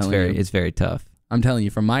 it's very tough. I'm telling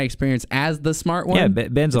you, from my experience as the smart one. Yeah,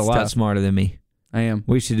 Ben's a lot smarter than me. I am.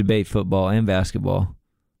 We should debate football and basketball.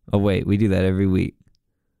 Oh wait, we do that every week.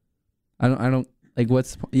 I don't like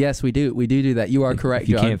what's. Yes, we do. We do that. You are correct. If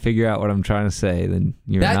you John. can't figure out what I'm trying to say, then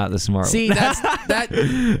you're not the smart one. See,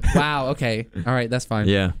 that. Wow. Okay. All right. That's fine.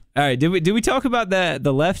 Yeah. All right. Did we talk about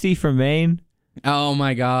the lefty from Maine? Oh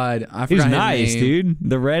my God, I forgot He was his nice, name. dude.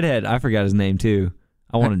 The redhead. I forgot his name too.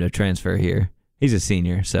 I wanted to transfer here. He's a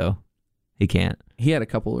senior, so he can't. He had a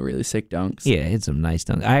couple of really sick dunks. Yeah, he had some nice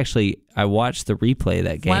dunks. I watched the replay of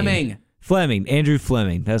that game. Fleming. Andrew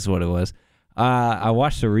Fleming. That's what it was. I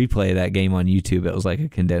watched the replay of that game on YouTube. It was like a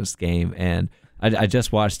condensed game, and I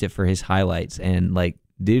just watched it for his highlights. And like,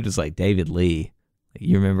 dude was like David Lee.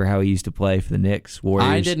 You remember how he used to play for the Knicks, Warriors?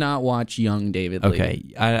 I did not watch young David Lee.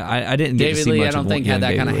 Okay, I didn't get to see David Lee, much I don't of think young had that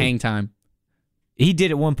David kind of Lee. hang time. He did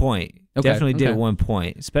at one point. Okay, Definitely did okay. at one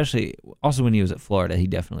point. Especially also when he was at Florida, he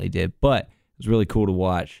definitely did. But it was really cool to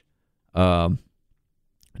watch.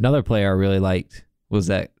 Another player I really liked was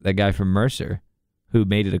that guy from Mercer, who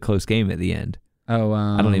made it a close game at the end. Oh,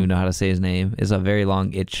 I don't even know how to say his name. It's a very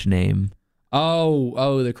long itch name.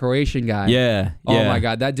 Oh, the Croatian guy. Yeah. Oh my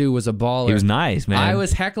God, that dude was a baller. He was nice, man. I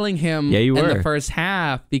was heckling him you in were. the first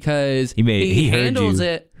half because he heard handles you.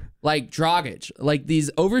 it like Dragic. Like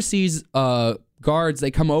these overseas guards,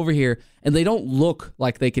 they come over here and they don't look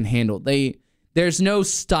like they can handle. There's no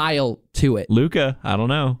style to it. Luka, I don't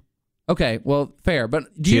know. Okay, well, fair. But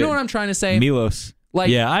do you know what I'm trying to say? Milos. Like,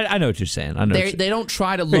 yeah, I know what you're saying. I know. They don't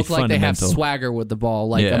try to look like they have swagger with the ball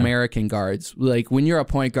like American guards. Like when you're a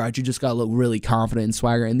point guard, you just gotta look really confident and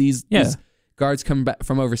swagger. And these guards come back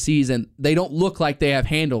from overseas and they don't look like they have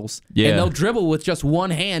handles. Yeah. And they'll dribble with just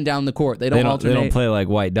one hand down the court. They don't alternate. They don't play like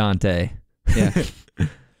White Dante. Yeah.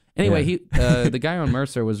 Anyway, the guy on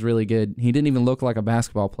Mercer was really good. He didn't even look like a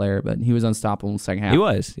basketball player, but he was unstoppable in the second half. He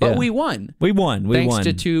was. Yeah. But we won. We won. Thanks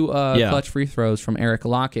to two clutch free throws from Eric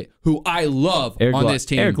Lockett, who I love on this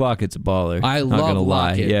team. Eric Lockett's a baller. I Not love gonna lie.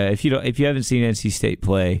 Lockett. Yeah, if you haven't seen NC State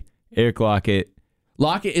play, Eric Lockett.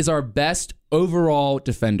 Lockett is our best overall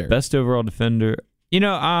defender. Best overall defender. You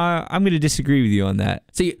know, I'm going to disagree with you on that.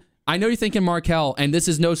 See, I know you're thinking Markelle, and this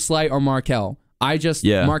is no slight on Markelle.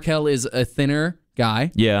 Markelle is a thinner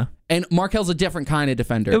guy. Yeah. And Markel's a different kind of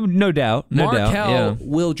defender. No doubt. Markelle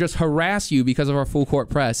will just harass you because of our full court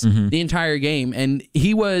press the entire game. And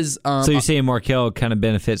he was... so you're saying Markelle kind of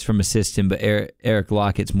benefits from a system, but Eric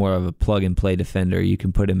Lockett's more of a plug-and-play defender. You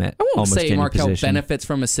can put him at almost any position. I won't say Markelle benefits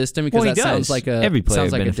from a system because that sounds like a... Every player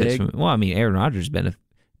sounds like benefits a dig. from... Well, I mean, Aaron Rodgers benefits...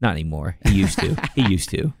 Not anymore. He used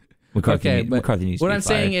to. McCarthy needs to what be I'm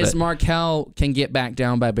saying fired, is Markelle can get backed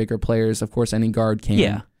down by bigger players. Of course, any guard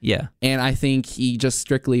can. Yeah. And I think he just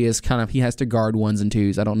strictly is he has to guard ones and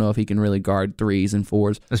twos. I don't know if he can really guard threes and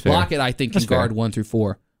fours. That's fair. Lockett, I think, can guard 1 through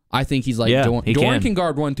 4. I think he's like Dorn. Dorn can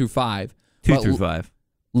guard 1 through 5. 2 through 5.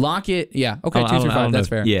 Lockett, 2 through 5. That's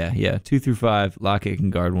fair. Yeah. 2 through 5. Lockett can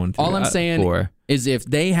guard 1 through 4. All I'm saying is if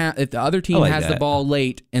the other team has the ball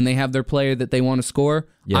late and they have their player that they want to score,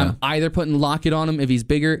 I'm either putting Lockett on him if he's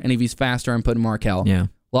bigger, and if he's faster, I'm putting Markelle. Yeah.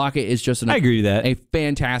 Lockett is just I agree with that. A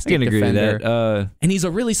fantastic I can agree defender. with that. And he's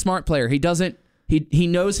a really smart player. He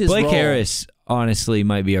knows his Blake role. Harris, honestly,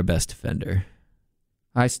 might be our best defender.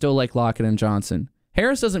 I still like Lockett and Johnson.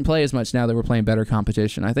 Harris doesn't play as much now that we're playing better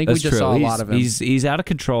competition. I think That's we just true. saw a lot of him. He's out of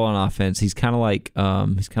control on offense. He's kind of like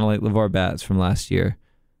LeVar Batts from last year.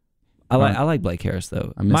 I like Blake Harris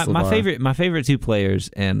though. My favorite two players,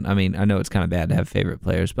 and I mean I know it's kind of bad to have favorite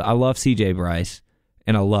players, but I love CJ Bryce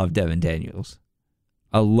and I love Devin Daniels.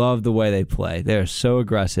 I love the way they play. They're so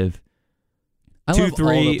aggressive. I 2, love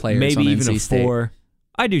 3, all the players maybe on even NC a 4.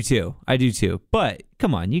 I do too. But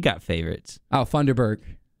come on, you got favorites. Oh, Funderburk.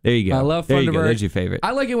 There you go. I love there you Funderburk. go. There's your favorite.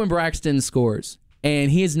 I like it when Braxton scores,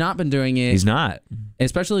 and he has not been doing it. He's not,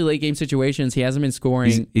 especially late game situations. He hasn't been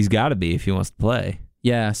scoring. He's got to be if he wants to play.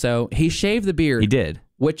 Yeah, so he shaved the beard. He did,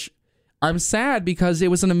 which I'm sad because it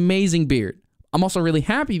was an amazing beard. I'm also really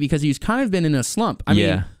happy because he's kind of been in a slump. I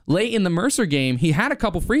mean, late in the Mercer game, he had a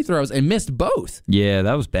couple free throws and missed both. Yeah,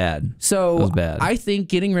 that was bad. So that was bad. I think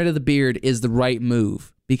getting rid of the beard is the right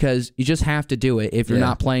move because you just have to do it if you're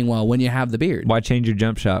not playing well when you have the beard. Why change your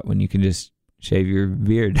jump shot when you can just shave your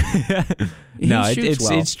beard? No,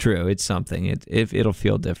 it's true. It's something. It'll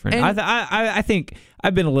feel different. I think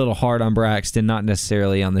I've been a little hard on Braxton, not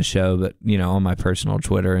necessarily on the show, but on my personal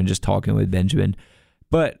Twitter and just talking with Benjamin.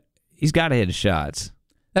 But he's got to hit his shots.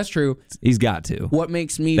 That's true. He's got to. What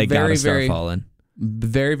makes me they very, start falling.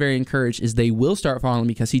 Very, very encouraged is they will start falling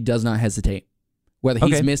because he does not hesitate. Whether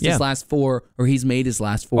he's missed his last 4 or he's made his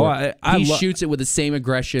last 4, he shoots it with the same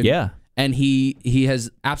aggression. Yeah, and he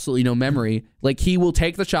has absolutely no memory. Like, he will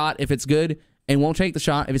take the shot if it's good and won't take the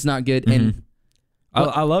shot if it's not good. Mm-hmm. And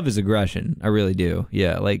I love his aggression. I really do.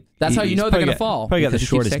 Yeah, like that's how you know they're going to fall. Probably got the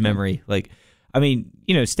shortest memory. Like, I mean,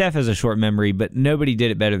 Steph has a short memory, but nobody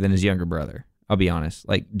did it better than his younger brother. I'll be honest.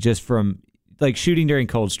 Like, just from like shooting during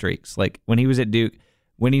cold streaks. Like when he was at Duke,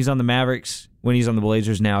 when he's on the Mavericks, when he's on the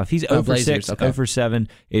Blazers now. If he's 0 for 6, 0 for 7,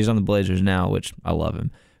 he's on the Blazers now, which I love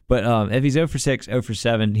him. But if he's 0 for 6, 0 for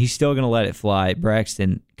 7, he's still going to let it fly.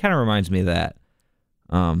 Braxton kind of reminds me of that.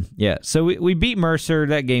 Yeah, so we beat Mercer.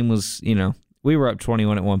 That game was, we were up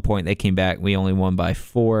 21 at one point. They came back. We only won by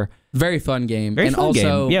 4. Very fun game. Very fun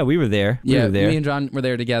game. Yeah, we were there. Me and John were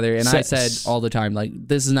there together, and I said all the time, like,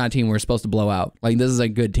 this is not a team we're supposed to blow out. Like, this is a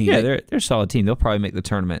good team. Yeah, they're a solid team. They'll probably make the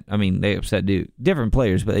tournament. I mean, they upset Duke. Different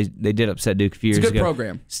players, but they did upset Duke a few years ago. It's a good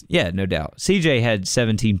program. Yeah, no doubt. CJ had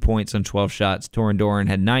 17 points on 12 shots. Torin Doran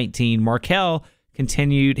had 19. Markel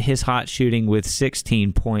continued his hot shooting with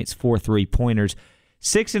 16 points, 4 3-pointers.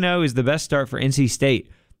 6-0 is the best start for NC State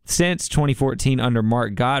since 2014 under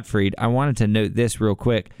Mark Gottfried. I wanted to note this real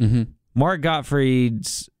quick. Mm-hmm. Mark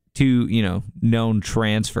Gottfried's 2, known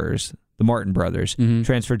transfers, the Martin brothers,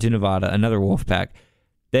 transferred to Nevada, another Wolfpack.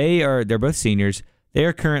 They're both seniors. They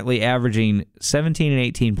are currently averaging 17 and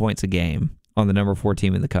 18 points a game on the number 4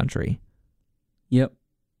 team in the country. Yep.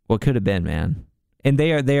 What could have been, man? And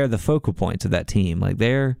they are the focal points of that team. Like,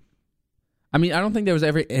 they're... I mean, I don't think there was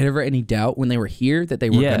ever any doubt when they were here that they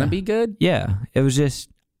were going to be good. Yeah. It was just,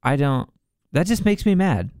 that just makes me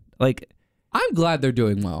mad. Like... I'm glad they're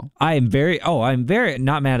doing well. I'm very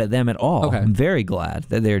not mad at them at all. Okay. I'm very glad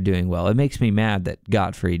that they're doing well. It makes me mad that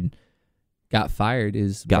Gottfried got fired.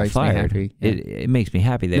 Got fired. Yeah. It makes me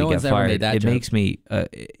happy that he got fired. It makes me.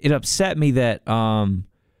 It upset me that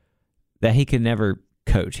that he can never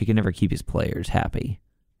coach. He can never keep his players happy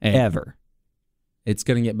ever. It's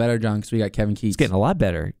going to get better, John, because we got Kevin Keats. It's getting a lot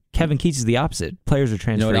better. Kevin Keats is the opposite. Players are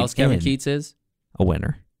transferring. You know what else Kevin Keats is? A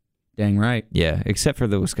winner. Dang right. Yeah, except for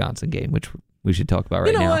the Wisconsin game, which we should talk about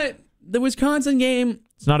right now. You know what? The Wisconsin game...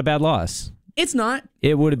 It's not a bad loss. It's not.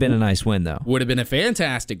 It would have been a nice win, though. Would have been a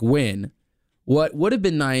fantastic win. What would have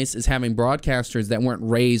been nice is having broadcasters that weren't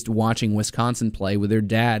raised watching Wisconsin play with their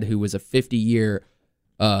dad, who was a 50-year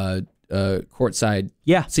courtside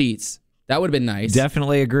seats. That would have been nice.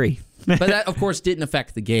 Definitely agree. But that, of course, didn't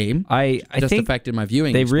affect the game. I just think affected my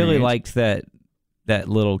viewing They experience. really liked that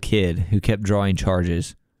little kid who kept drawing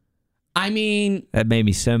charges. I mean... That made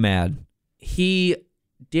me so mad. He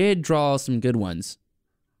did draw some good ones.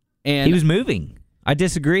 And he was moving. I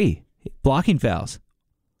disagree. Blocking fouls.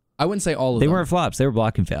 I wouldn't say all of them. They weren't flops. They were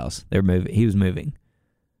blocking fouls. They were moving. He was moving.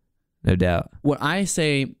 No doubt. What I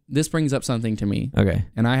say, this brings up something to me. Okay.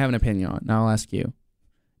 And I have an opinion on it. Now I'll ask you.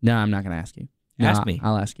 No, I'm not going to ask you. No, ask me.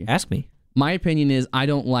 I'll ask you. Ask me. My opinion is I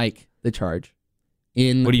don't like the charge. What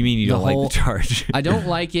do you mean you don't like the charge? I don't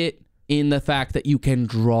like it in the fact that you can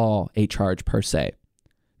draw a charge per se.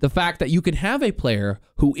 The fact that you can have a player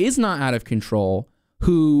who is not out of control,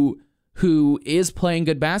 who is playing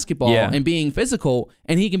good basketball and being physical,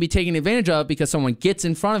 and he can be taken advantage of because someone gets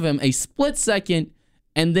in front of him a split second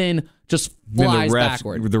and then just flies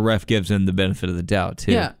backward. The ref gives him the benefit of the doubt,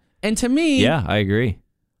 too. Yeah. And to me... Yeah, I agree.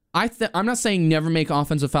 I'm not saying never make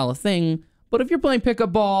offensive foul a thing, but if you're playing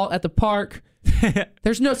pickup ball at the park,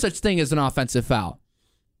 there's no such thing as an offensive foul.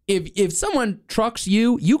 If someone trucks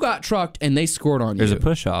you, you got trucked and they scored on you. There's a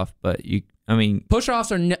push-off, but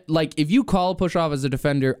push-offs are like, if you call a push-off as a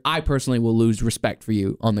defender, I personally will lose respect for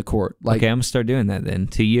you on the court. Like, okay, I'm gonna start doing that then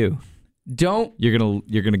to you. Don't. You're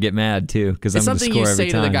gonna get mad too because I'm gonna score every time. It's something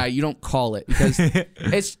you say to the guy. You don't call it because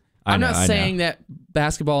it's. I'm not saying that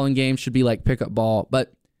basketball in games should be like pickup ball,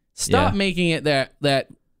 but stop making it that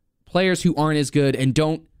players who aren't as good and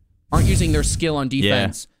aren't using their skill on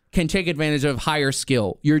defense can take advantage of higher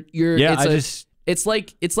skill. It's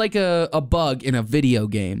like a bug in a video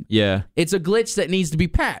game. Yeah. It's a glitch that needs to be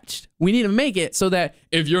patched. We need to make it so that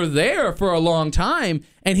if you're there for a long time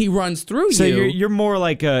and he runs through so you're more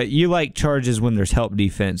like you like charges when there's help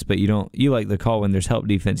defense, but you like the call when there's help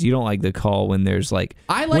defense. You don't like the call when there's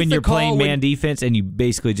when you're playing man defense and you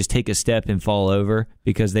basically just take a step and fall over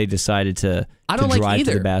because they decided to drive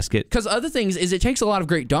to the basket. Because other things is it takes a lot of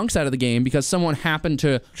great dunks out of the game because someone happened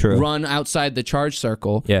to run outside the charge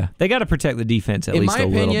circle. Yeah. They got to protect the defense at least a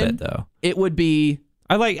little bit though. It would be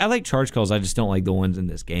I like charge calls. I just don't like the ones in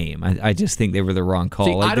this game. I just think they were the wrong call.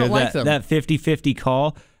 See, I don't like them. That 50-50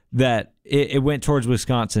 call that it went towards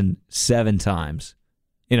Wisconsin 7 times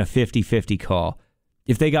in a 50-50 call.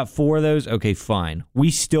 If they got 4 of those, okay, fine.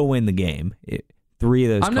 We still win the game. 3 of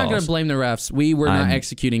those I'm not going to blame the refs. We were not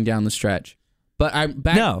executing down the stretch. But I'm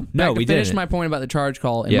back. No, to we finish didn't. my point about the charge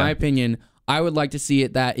call. In my opinion, I would like to see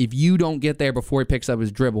it that if you don't get there before he picks up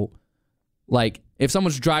his dribble, like if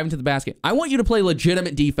someone's driving to the basket, I want you to play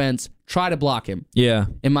legitimate defense. Try to block him. Yeah.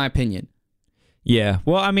 In my opinion. Yeah.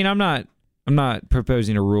 Well, I mean, I'm not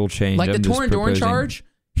proposing a rule change. Like I'm the just Torin Dorn proposing- charge,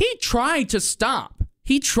 he tried to stop.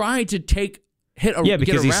 He tried to hit a Yeah,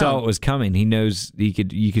 because get he saw around. it was coming. He knows you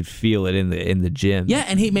could feel it in the gym. Yeah,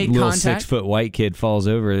 and he made Little contact. 6-foot white kid falls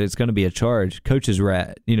over. It's going to be a charge. Coach's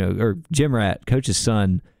rat, or gym rat. Coach's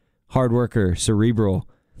son, hard worker, cerebral.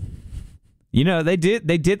 They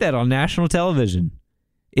did that on national television.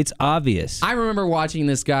 It's obvious. I remember watching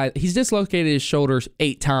this guy. He's dislocated his shoulders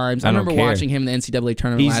 8 times. I don't remember care. watching him in the NCAA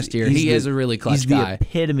tournament last year. He is a really clutch guy. He's the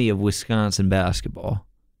epitome of Wisconsin basketball.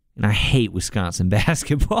 And I hate Wisconsin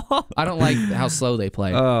basketball. I don't like how slow they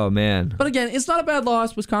play. Oh, man. But again, it's not a bad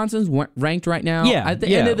loss. Wisconsin's ranked right now. Yeah. At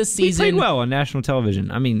the end of the season, we played well on national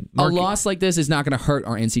television. I mean, a loss like this is not going to hurt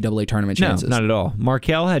our NCAA tournament chances. No, not at all.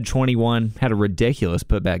 Markell had 21, had a ridiculous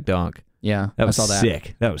putback dunk. Yeah, That was I saw that.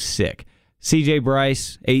 sick. That was sick. CJ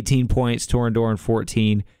Bryce, 18 points, Torin Dorn,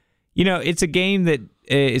 14. It's a game that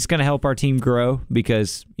it's going to help our team grow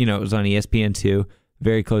because, it was on ESPN2.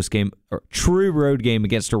 Very close game, or true road game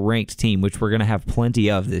against a ranked team, which we're going to have plenty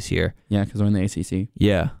of this year. Yeah, because we're in the ACC.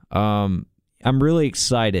 Yeah. I'm really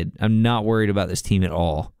excited. I'm not worried about this team at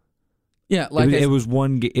all. Yeah, like it was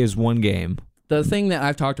one game. The thing that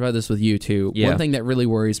I've talked about this with you too, one thing that really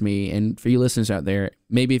worries me, and for you listeners out there,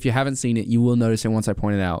 maybe if you haven't seen it, you will notice it once I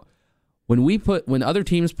point it out. When other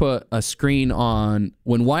teams put a screen on,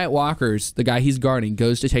 when Wyatt Walker's, the guy he's guarding,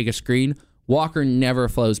 goes to take a screen, Walker never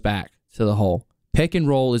flows back to the hole. Pick and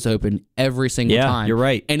roll is open every single time. Yeah, you're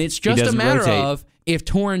right. And it's just a matter rotate. of if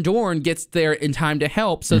Torin Dorn gets there in time to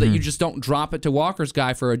help so that you just don't drop it to Walker's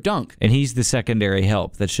guy for a dunk. And he's the secondary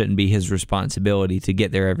help. That shouldn't be his responsibility to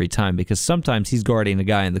get there every time because sometimes he's guarding a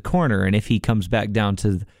guy in the corner, and if he comes back down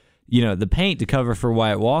to the paint to cover for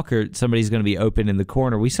Wyatt Walker, somebody's going to be open in the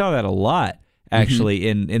corner. We saw that a lot, actually,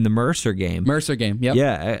 in the Mercer game. Yep.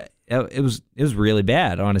 Yeah, it was really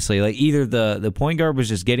bad, honestly. Like either the point guard was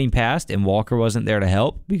just getting past and Walker wasn't there to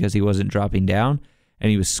help because he wasn't dropping down and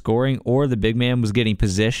he was scoring, or the big man was getting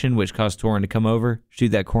position, which caused Torin to come over, shoot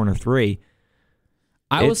that corner 3.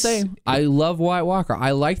 I will say I love Wyatt Walker.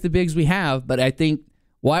 I like the bigs we have, but I think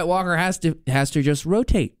Wyatt Walker has to just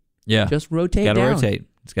rotate. Yeah, just rotate. Got to down. rotate.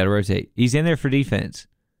 It's got to rotate. He's in there for defense.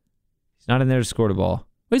 He's not in there to score the ball.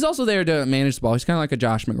 But he's also there to manage the ball. He's kind of like a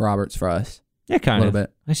Josh McRoberts for us. Yeah, kind of. A little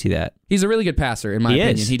bit. I see that. He's a really good passer, in my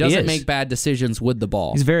opinion. He doesn't is. make bad decisions with the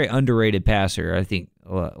ball. He's a very underrated passer. I think,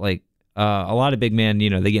 a lot of big men,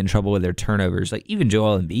 they get in trouble with their turnovers. Like even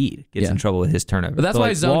Joel Embiid gets in trouble with his turnovers. But that's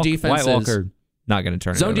why zone defenses, White Walker, not going to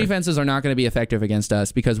turn it zone over. defenses are not going to be effective against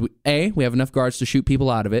us because we have enough guards to shoot people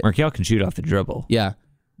out of it. Markell can shoot off the dribble. Yeah.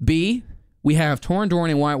 B, we have Torin Dorn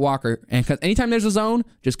and Wyatt Walker, and because anytime there's a zone,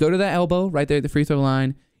 just go to that elbow right there at the free throw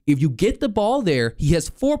line. If you get the ball there, he has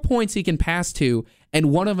 4 points he can pass to, and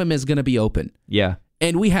one of them is going to be open. Yeah.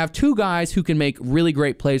 And we have 2 guys who can make really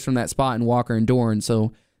great plays from that spot in Walker and Dorn.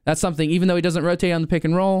 So that's something, even though he doesn't rotate on the pick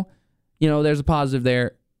and roll, there's a positive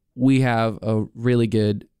there. We have a really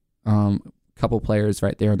good couple players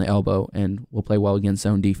right there on the elbow, and we'll play well against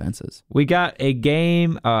zone defenses. We got a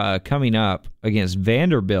game coming up against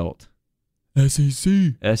Vanderbilt. SEC.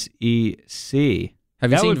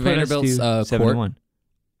 Have you seen Vanderbilt's court?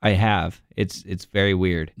 I have. It's very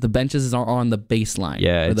weird. The benches are on the baseline.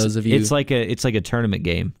 Yeah, for those of you, it's like a tournament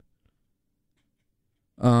game.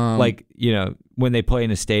 When they play in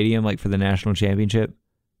a stadium, like for the national championship,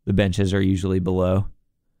 the benches are usually below.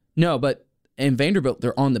 No, but in Vanderbilt,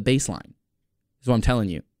 they're on the baseline. Is what I'm telling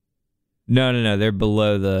you. No, they're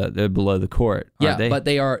below the court. Yeah, they? But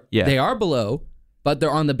they are below, but they're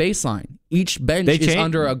on the baseline. Each bench is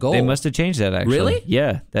under a goal. They must have changed that, actually. Really?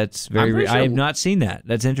 Yeah, that's very. I have not seen that.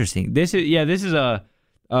 That's interesting. This is a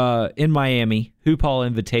in Miami Hoop Hall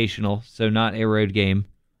Invitational, so not a road game,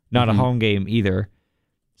 not a home game either.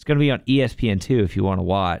 It's going to be on ESPN2 if you want to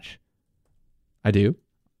watch. I do.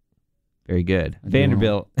 Very good.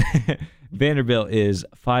 Vanderbilt is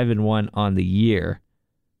 5-1 on the year,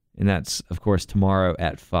 and that's of course tomorrow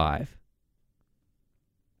at 5.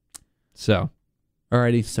 So.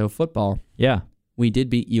 Alrighty, so football. Yeah. We did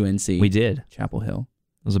beat UNC. We did. Chapel Hill.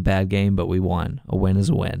 It was a bad game, but we won. A win is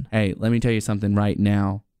a win. Hey, let me tell you something right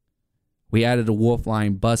now. We added a Wolf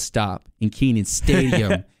Line bus stop in Kenan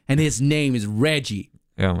Stadium, and his name is Reggie.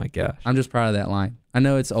 Oh, my gosh. I'm just proud of that line. I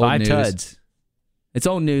know it's old 5 news. tuds. It's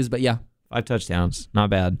old news, but yeah. 5 touchdowns. Not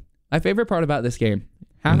bad. My favorite part about this game,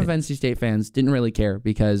 half of NC State fans didn't really care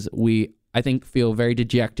because we, I think, feel very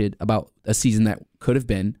dejected about a season that could have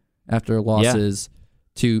been. after losses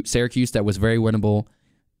to Syracuse that was very winnable,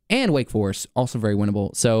 and Wake Forest also very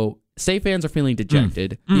winnable. So State fans are feeling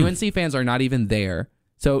dejected. UNC fans are not even there.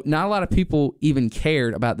 So not a lot of people even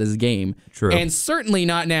cared about this game. True. And certainly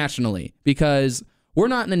not nationally, because we're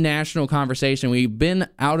not in the national conversation. We've been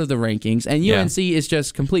out of the rankings, and UNC is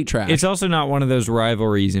just complete trash. It's also not one of those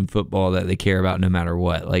rivalries in football that they care about no matter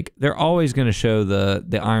what. Like, they're always going to show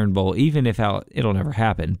the Iron Bowl, even if it'll never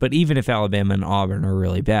happen. But even if Alabama and Auburn are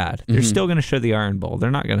really bad, they're still going to show the Iron Bowl.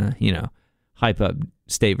 They're not going to, hype up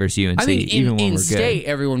State versus UNC. I think even when in we're State,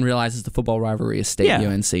 good. everyone realizes the football rivalry is State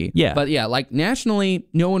UNC. Yeah. But yeah, like nationally,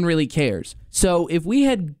 no one really cares. So if we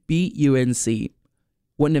had beat UNC,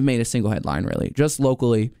 wouldn't have made a single headline really. Just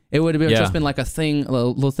locally, it would have just been like a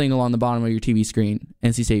little thing along the bottom of your TV screen.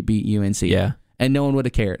 NC State beat UNC. Yeah. And no one would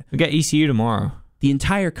have cared. We got ECU tomorrow. The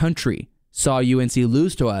entire country saw UNC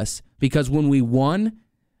lose to us because when we won,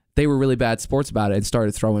 they were really bad sports about it and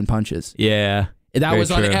started throwing punches. Yeah. That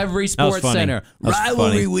was on true. every sports center.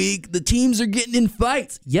 Rivalry week, the teams are getting in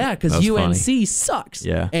fights. Yeah, because UNC sucks.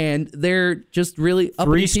 Yeah. And they're just really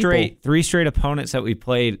uppity people. Three straight opponents that we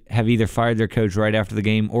played have either fired their coach right after the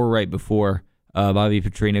game or right before. Bobby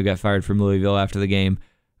Petrino got fired from Louisville after the game.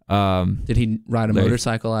 Did he ride a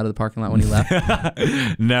motorcycle out of the parking lot when he left?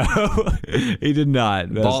 No, he did not.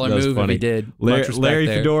 Baller move if he did. Larry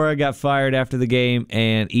Fedora got fired after the game,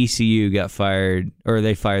 and ECU got fired, or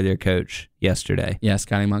they fired their coach yesterday. Yeah,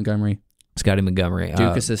 Scotty Montgomery.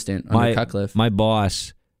 Duke assistant under Cutcliffe. My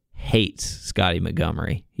boss hates Scotty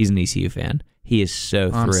Montgomery. He's an ECU fan. He is so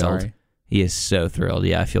thrilled. I'm sorry. He is so thrilled.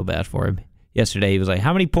 Yeah, I feel bad for him. Yesterday, he was like,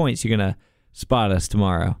 "How many points you going to spot us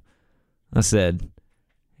tomorrow?" I said,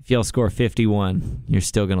 "If y'all score 51, you're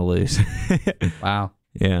still going to lose." Wow.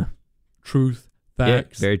 Yeah. Truth.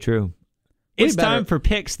 Facts. Yeah, very true. It's time for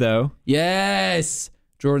picks, though. Yes.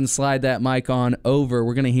 Jordan, slide that mic on over.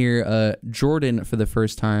 We're going to hear Jordan for the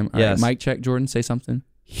first time. All right, mic check, Jordan. Say something.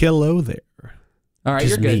 Hello there. All right,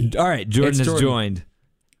 you're good. All right, Jordan has joined.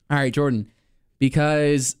 All right, Jordan.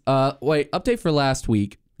 Because, update for last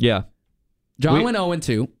week. Yeah. John went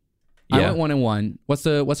 0-2. I went 1-1. What's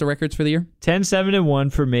the records for the year?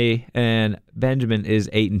 10-7-1 for me, and Benjamin is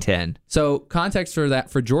 8-10. So context for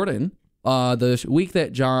that for Jordan, the week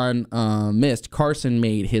that John missed, Carson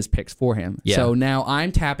made his picks for him. Yeah. So now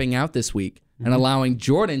I'm tapping out this week and allowing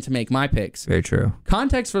Jordan to make my picks. Very true.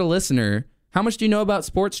 Context for the listener: how much do you know about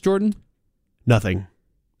sports, Jordan? Nothing.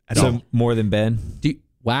 So more than Ben?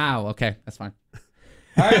 Wow. Okay, that's fine.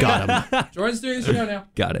 All right. Got him. Jordan's doing the show now.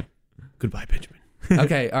 Got it. Goodbye, Benjamin.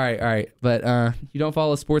 Okay, all right. But you don't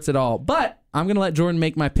follow sports at all. But I'm going to let Jordan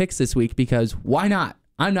make my picks this week because why not?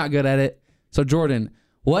 I'm not good at it. So, Jordan,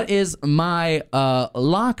 what is my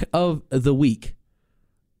lock of the week?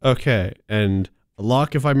 Okay, and a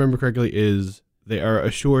lock, if I remember correctly, is they are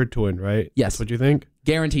assured to win, right? Yes. That's what you think?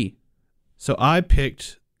 Guarantee. So I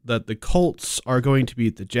picked that the Colts are going to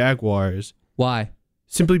beat the Jaguars. Why?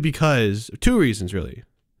 Simply because of two reasons, really.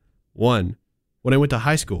 One, when I went to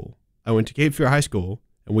high school, I went to Cape Fear High School,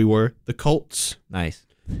 and we were the Colts. Nice.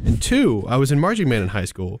 And two, I was in marching band in high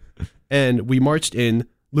school, and we marched in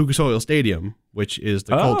Lucas Oil Stadium, which is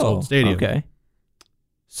the Colts' old stadium. Okay.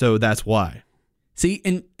 So that's why. See,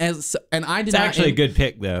 and I did It's not actually a good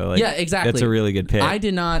pick, though. Like, yeah, exactly. That's a really good pick. I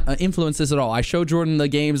did not influence this at all. I showed Jordan the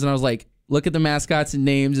games, and I was like, look at the mascots and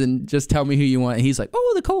names, and just tell me who you want. And he's like,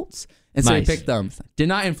 oh, the Colts. And so Nice. he picked them. Did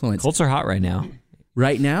not influence. Colts are hot right now.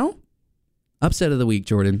 Right now, upset of the week,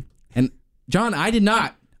 Jordan. And John, I did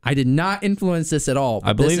not influence this at all.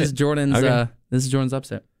 I believe this is it. Jordan's. Okay. This is Jordan's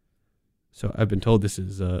upset. So I've been told this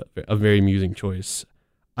is a very amusing choice.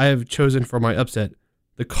 I have chosen for my upset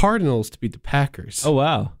the Cardinals to beat the Packers. Oh,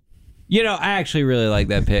 wow. You know, I actually really like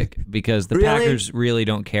that pick because the Packers really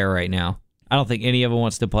don't care right now. I don't think any of them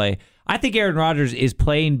wants to play. I think Aaron Rodgers is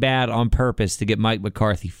playing bad on purpose to get Mike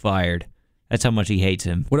McCarthy fired. That's how much he hates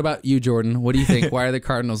him. What about you, Jordan? What do you think? Why are the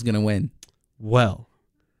Cardinals going to win? Well,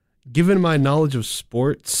 given my knowledge of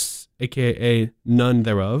sports, aka none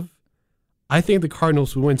thereof, I think the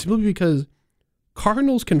Cardinals will win simply because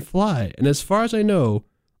Cardinals can fly. And as far as I know,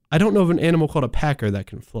 I don't know of an animal called a packer that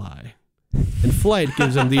can fly. And flight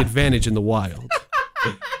gives them the advantage in the wild.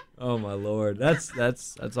 Oh, my Lord. That's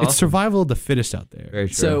awesome. It's survival of the fittest out there. Very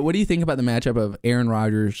true. So what do you think about the matchup of Aaron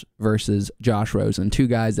Rodgers versus Josh Rosen, two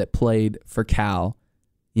guys that played for Cal?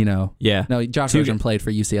 You know, yeah. No, Josh Rosen played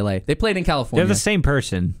for UCLA. They played in California. They're the same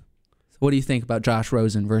person. What do you think about Josh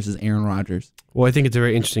Rosen versus Aaron Rodgers? Well, I think it's a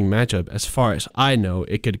very interesting matchup. As far as I know,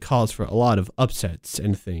 it could cause for a lot of upsets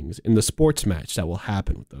and things in the sports match that will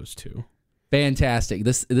happen with those two. Fantastic.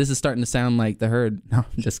 This is starting to sound like the Herd. No,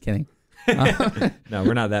 I'm just kidding. No,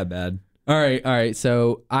 we're not that bad. All right.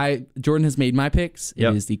 So Jordan has made my picks.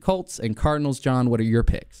 Yep. It is the Colts and Cardinals. John, what are your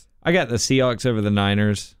picks? I got the Seahawks over the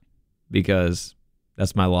Niners because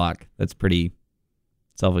that's my lock. That's pretty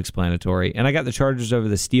self-explanatory. And I got the Chargers over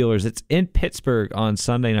the Steelers. It's in Pittsburgh on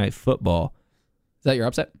Sunday Night Football. Is that your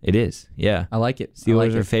upset? It is, yeah. I like it.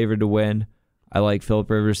 Steelers are favored to win. I like Phillip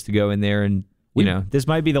Rivers to go in there, and this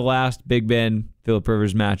might be the last Big Ben Phillip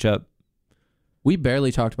Rivers matchup. We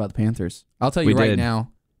barely talked about the Panthers. I'll tell you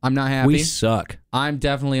now, I'm not happy. We suck. I'm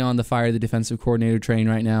definitely on the fire the defensive coordinator train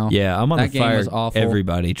right now. Yeah, I'm on that the fire was awful.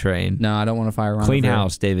 everybody train. No, I don't want to fire Ron Clean Rivera.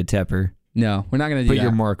 house, David Tepper. No, we're not going to do Put that.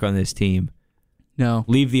 your mark on this team. No.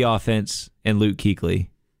 Leave the offense and Luke Kuechly.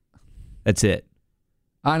 That's it.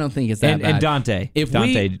 I don't think it's that bad. And Dante.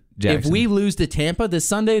 Dante Jackson. If we lose to Tampa this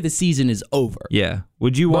Sunday, the season is over. Yeah.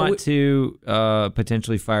 Would you want to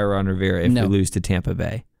potentially fire Ron Rivera if we lose to Tampa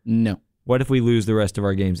Bay? No. What if we lose the rest of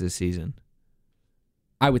our games this season?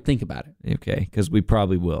 I would think about it. Okay, because we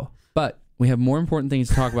probably will. But we have more important things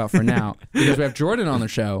to talk about for now because we have Jordan on the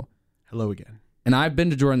show. Hello again. And I've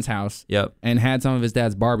been to Jordan's house Yep. and had some of his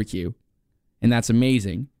dad's barbecue, and that's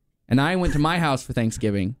amazing. And I went to my house for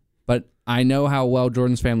Thanksgiving, but I know how well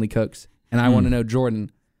Jordan's family cooks, and I want to know,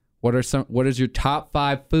 Jordan, what is your top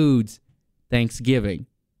 5 foods Thanksgiving?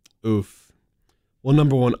 Oof. Well,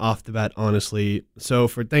 number one off the bat, honestly. So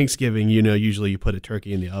for Thanksgiving, usually you put a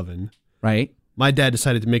turkey in the oven. Right? My dad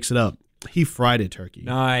decided to mix it up. He fried a turkey.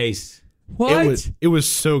 Nice. What? It was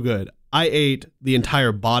so good. I ate the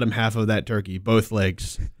entire bottom half of that turkey, both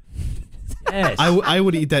legs. Yes. I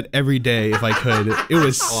would eat that every day if I could. It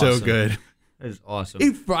was so Awesome. good. That is awesome.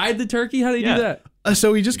 He fried the turkey? How did he do that?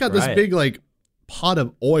 So he just got this Right. big pot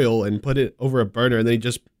of oil and put it over a burner, and then he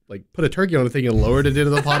just put a turkey on the thing and lowered it into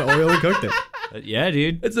the pot of oil and cooked it. Yeah,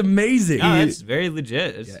 dude. It's amazing. No, that's very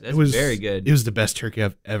legit. That's very good. It was the best turkey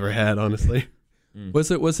I've ever had, honestly.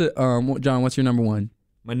 What's it? John, what's your number one?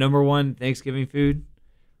 My number one Thanksgiving food?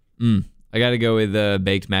 I got to go with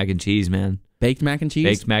baked mac and cheese, man. Baked mac and cheese?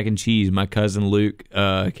 Baked mac and cheese. My cousin Luke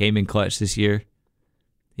came in clutch this year.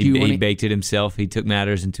 He baked it himself. He took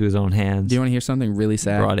matters into his own hands. Do you want to hear something really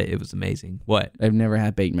sad? Brought it. It was amazing. What? I've never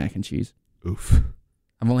had baked mac and cheese. Oof.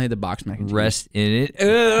 I've only had the boxed mac and cheese. Rest in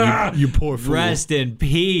it. You poor fool. Rest in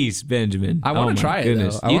peace, Benjamin. I wanna try it,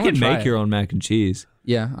 though. I You wanna can try make it. your own mac and cheese.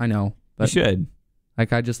 Yeah, I know. You But should. I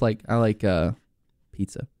like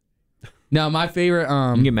pizza. No, my favorite You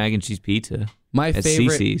can get mac and cheese pizza my at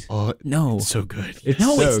favorite CC's. Oh, No. it's so good.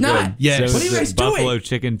 No, it's not. Good. Yes. So What are is you the guys doing? Buffalo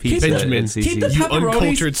chicken pizza Benjamin, at CC's. keep the You pepperonis-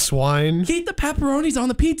 uncultured swine. Keep the pepperonis on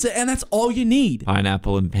the pizza and that's all you need.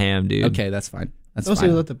 Pineapple and ham, dude. Okay, that's fine. That's Honestly,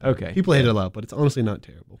 fine. let the- Okay. People hate it a lot, but it's honestly not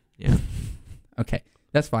terrible. Yeah. Okay,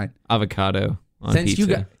 that's fine. Avocado on Since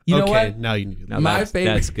pizza. you know okay, what? now you need to Now My that's,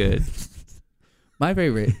 favorite- that's good. My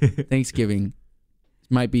favorite Thanksgiving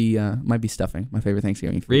might be stuffing. My favorite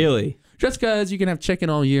Thanksgiving food. Really? Just because you can have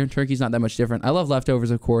chicken all year. Turkey's not that much different. I love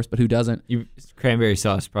leftovers, of course, but who doesn't? Cranberry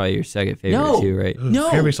sauce is probably your second favorite No. too, right? Ugh, No.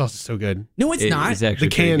 cranberry sauce is so good. No, it's not. It's actually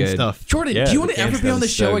The pretty canned good. stuff. Jordan, Yeah, do you the want to canned ever be on the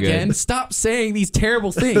stuff's so show good. again? Stop saying these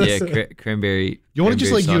terrible things. Yeah, cranberry. You wanna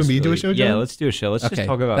just, cranberry you and sauce me do a really- show, Yeah, John? let's do a show. Let's Okay, just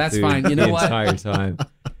talk about that's food fine. You know the what? entire time.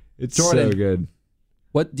 It's Jordan. so good.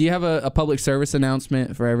 What do you have a public service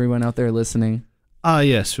announcement for everyone out there listening?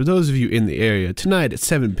 Yes, for those of you in the area, tonight at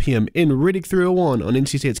 7 p.m. in Riddick 301 on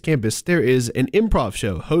NC State's campus, there is an improv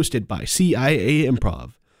show hosted by CIA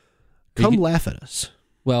Improv. Come laugh at us.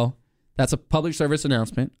 Well, that's a public service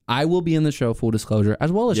announcement. I will be in the show, full disclosure,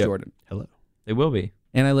 as well as Yep. Jordan. Hello. It will be.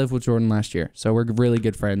 And I lived with Jordan last year, so we're really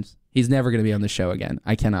good friends. He's never going to be on the show again.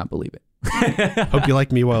 I cannot believe it. Hope you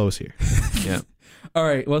liked me while I was here. Yeah. All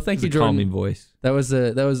right. Well, thank you, It's a calming Jordan. voice. That was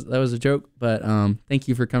a joke, but thank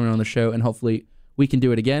you for coming on the show, and hopefully we can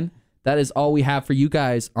do it again. That is all we have for you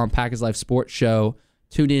guys on Packers Life Sports Show.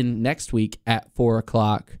 Tune in next week at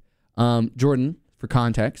 4:00. Jordan, for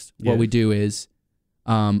context, what Yes. we do is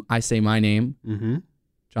I say my name, Mm-hmm.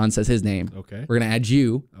 John says his name. Okay. We're gonna add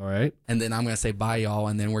you, All right. and then I'm gonna say bye, y'all,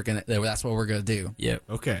 and then that's what we're gonna do. Yep.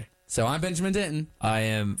 Okay. So I'm Benjamin Denton. I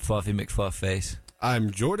am Fluffy McFluffface. I'm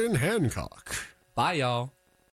Jordan Hancock. Bye, y'all.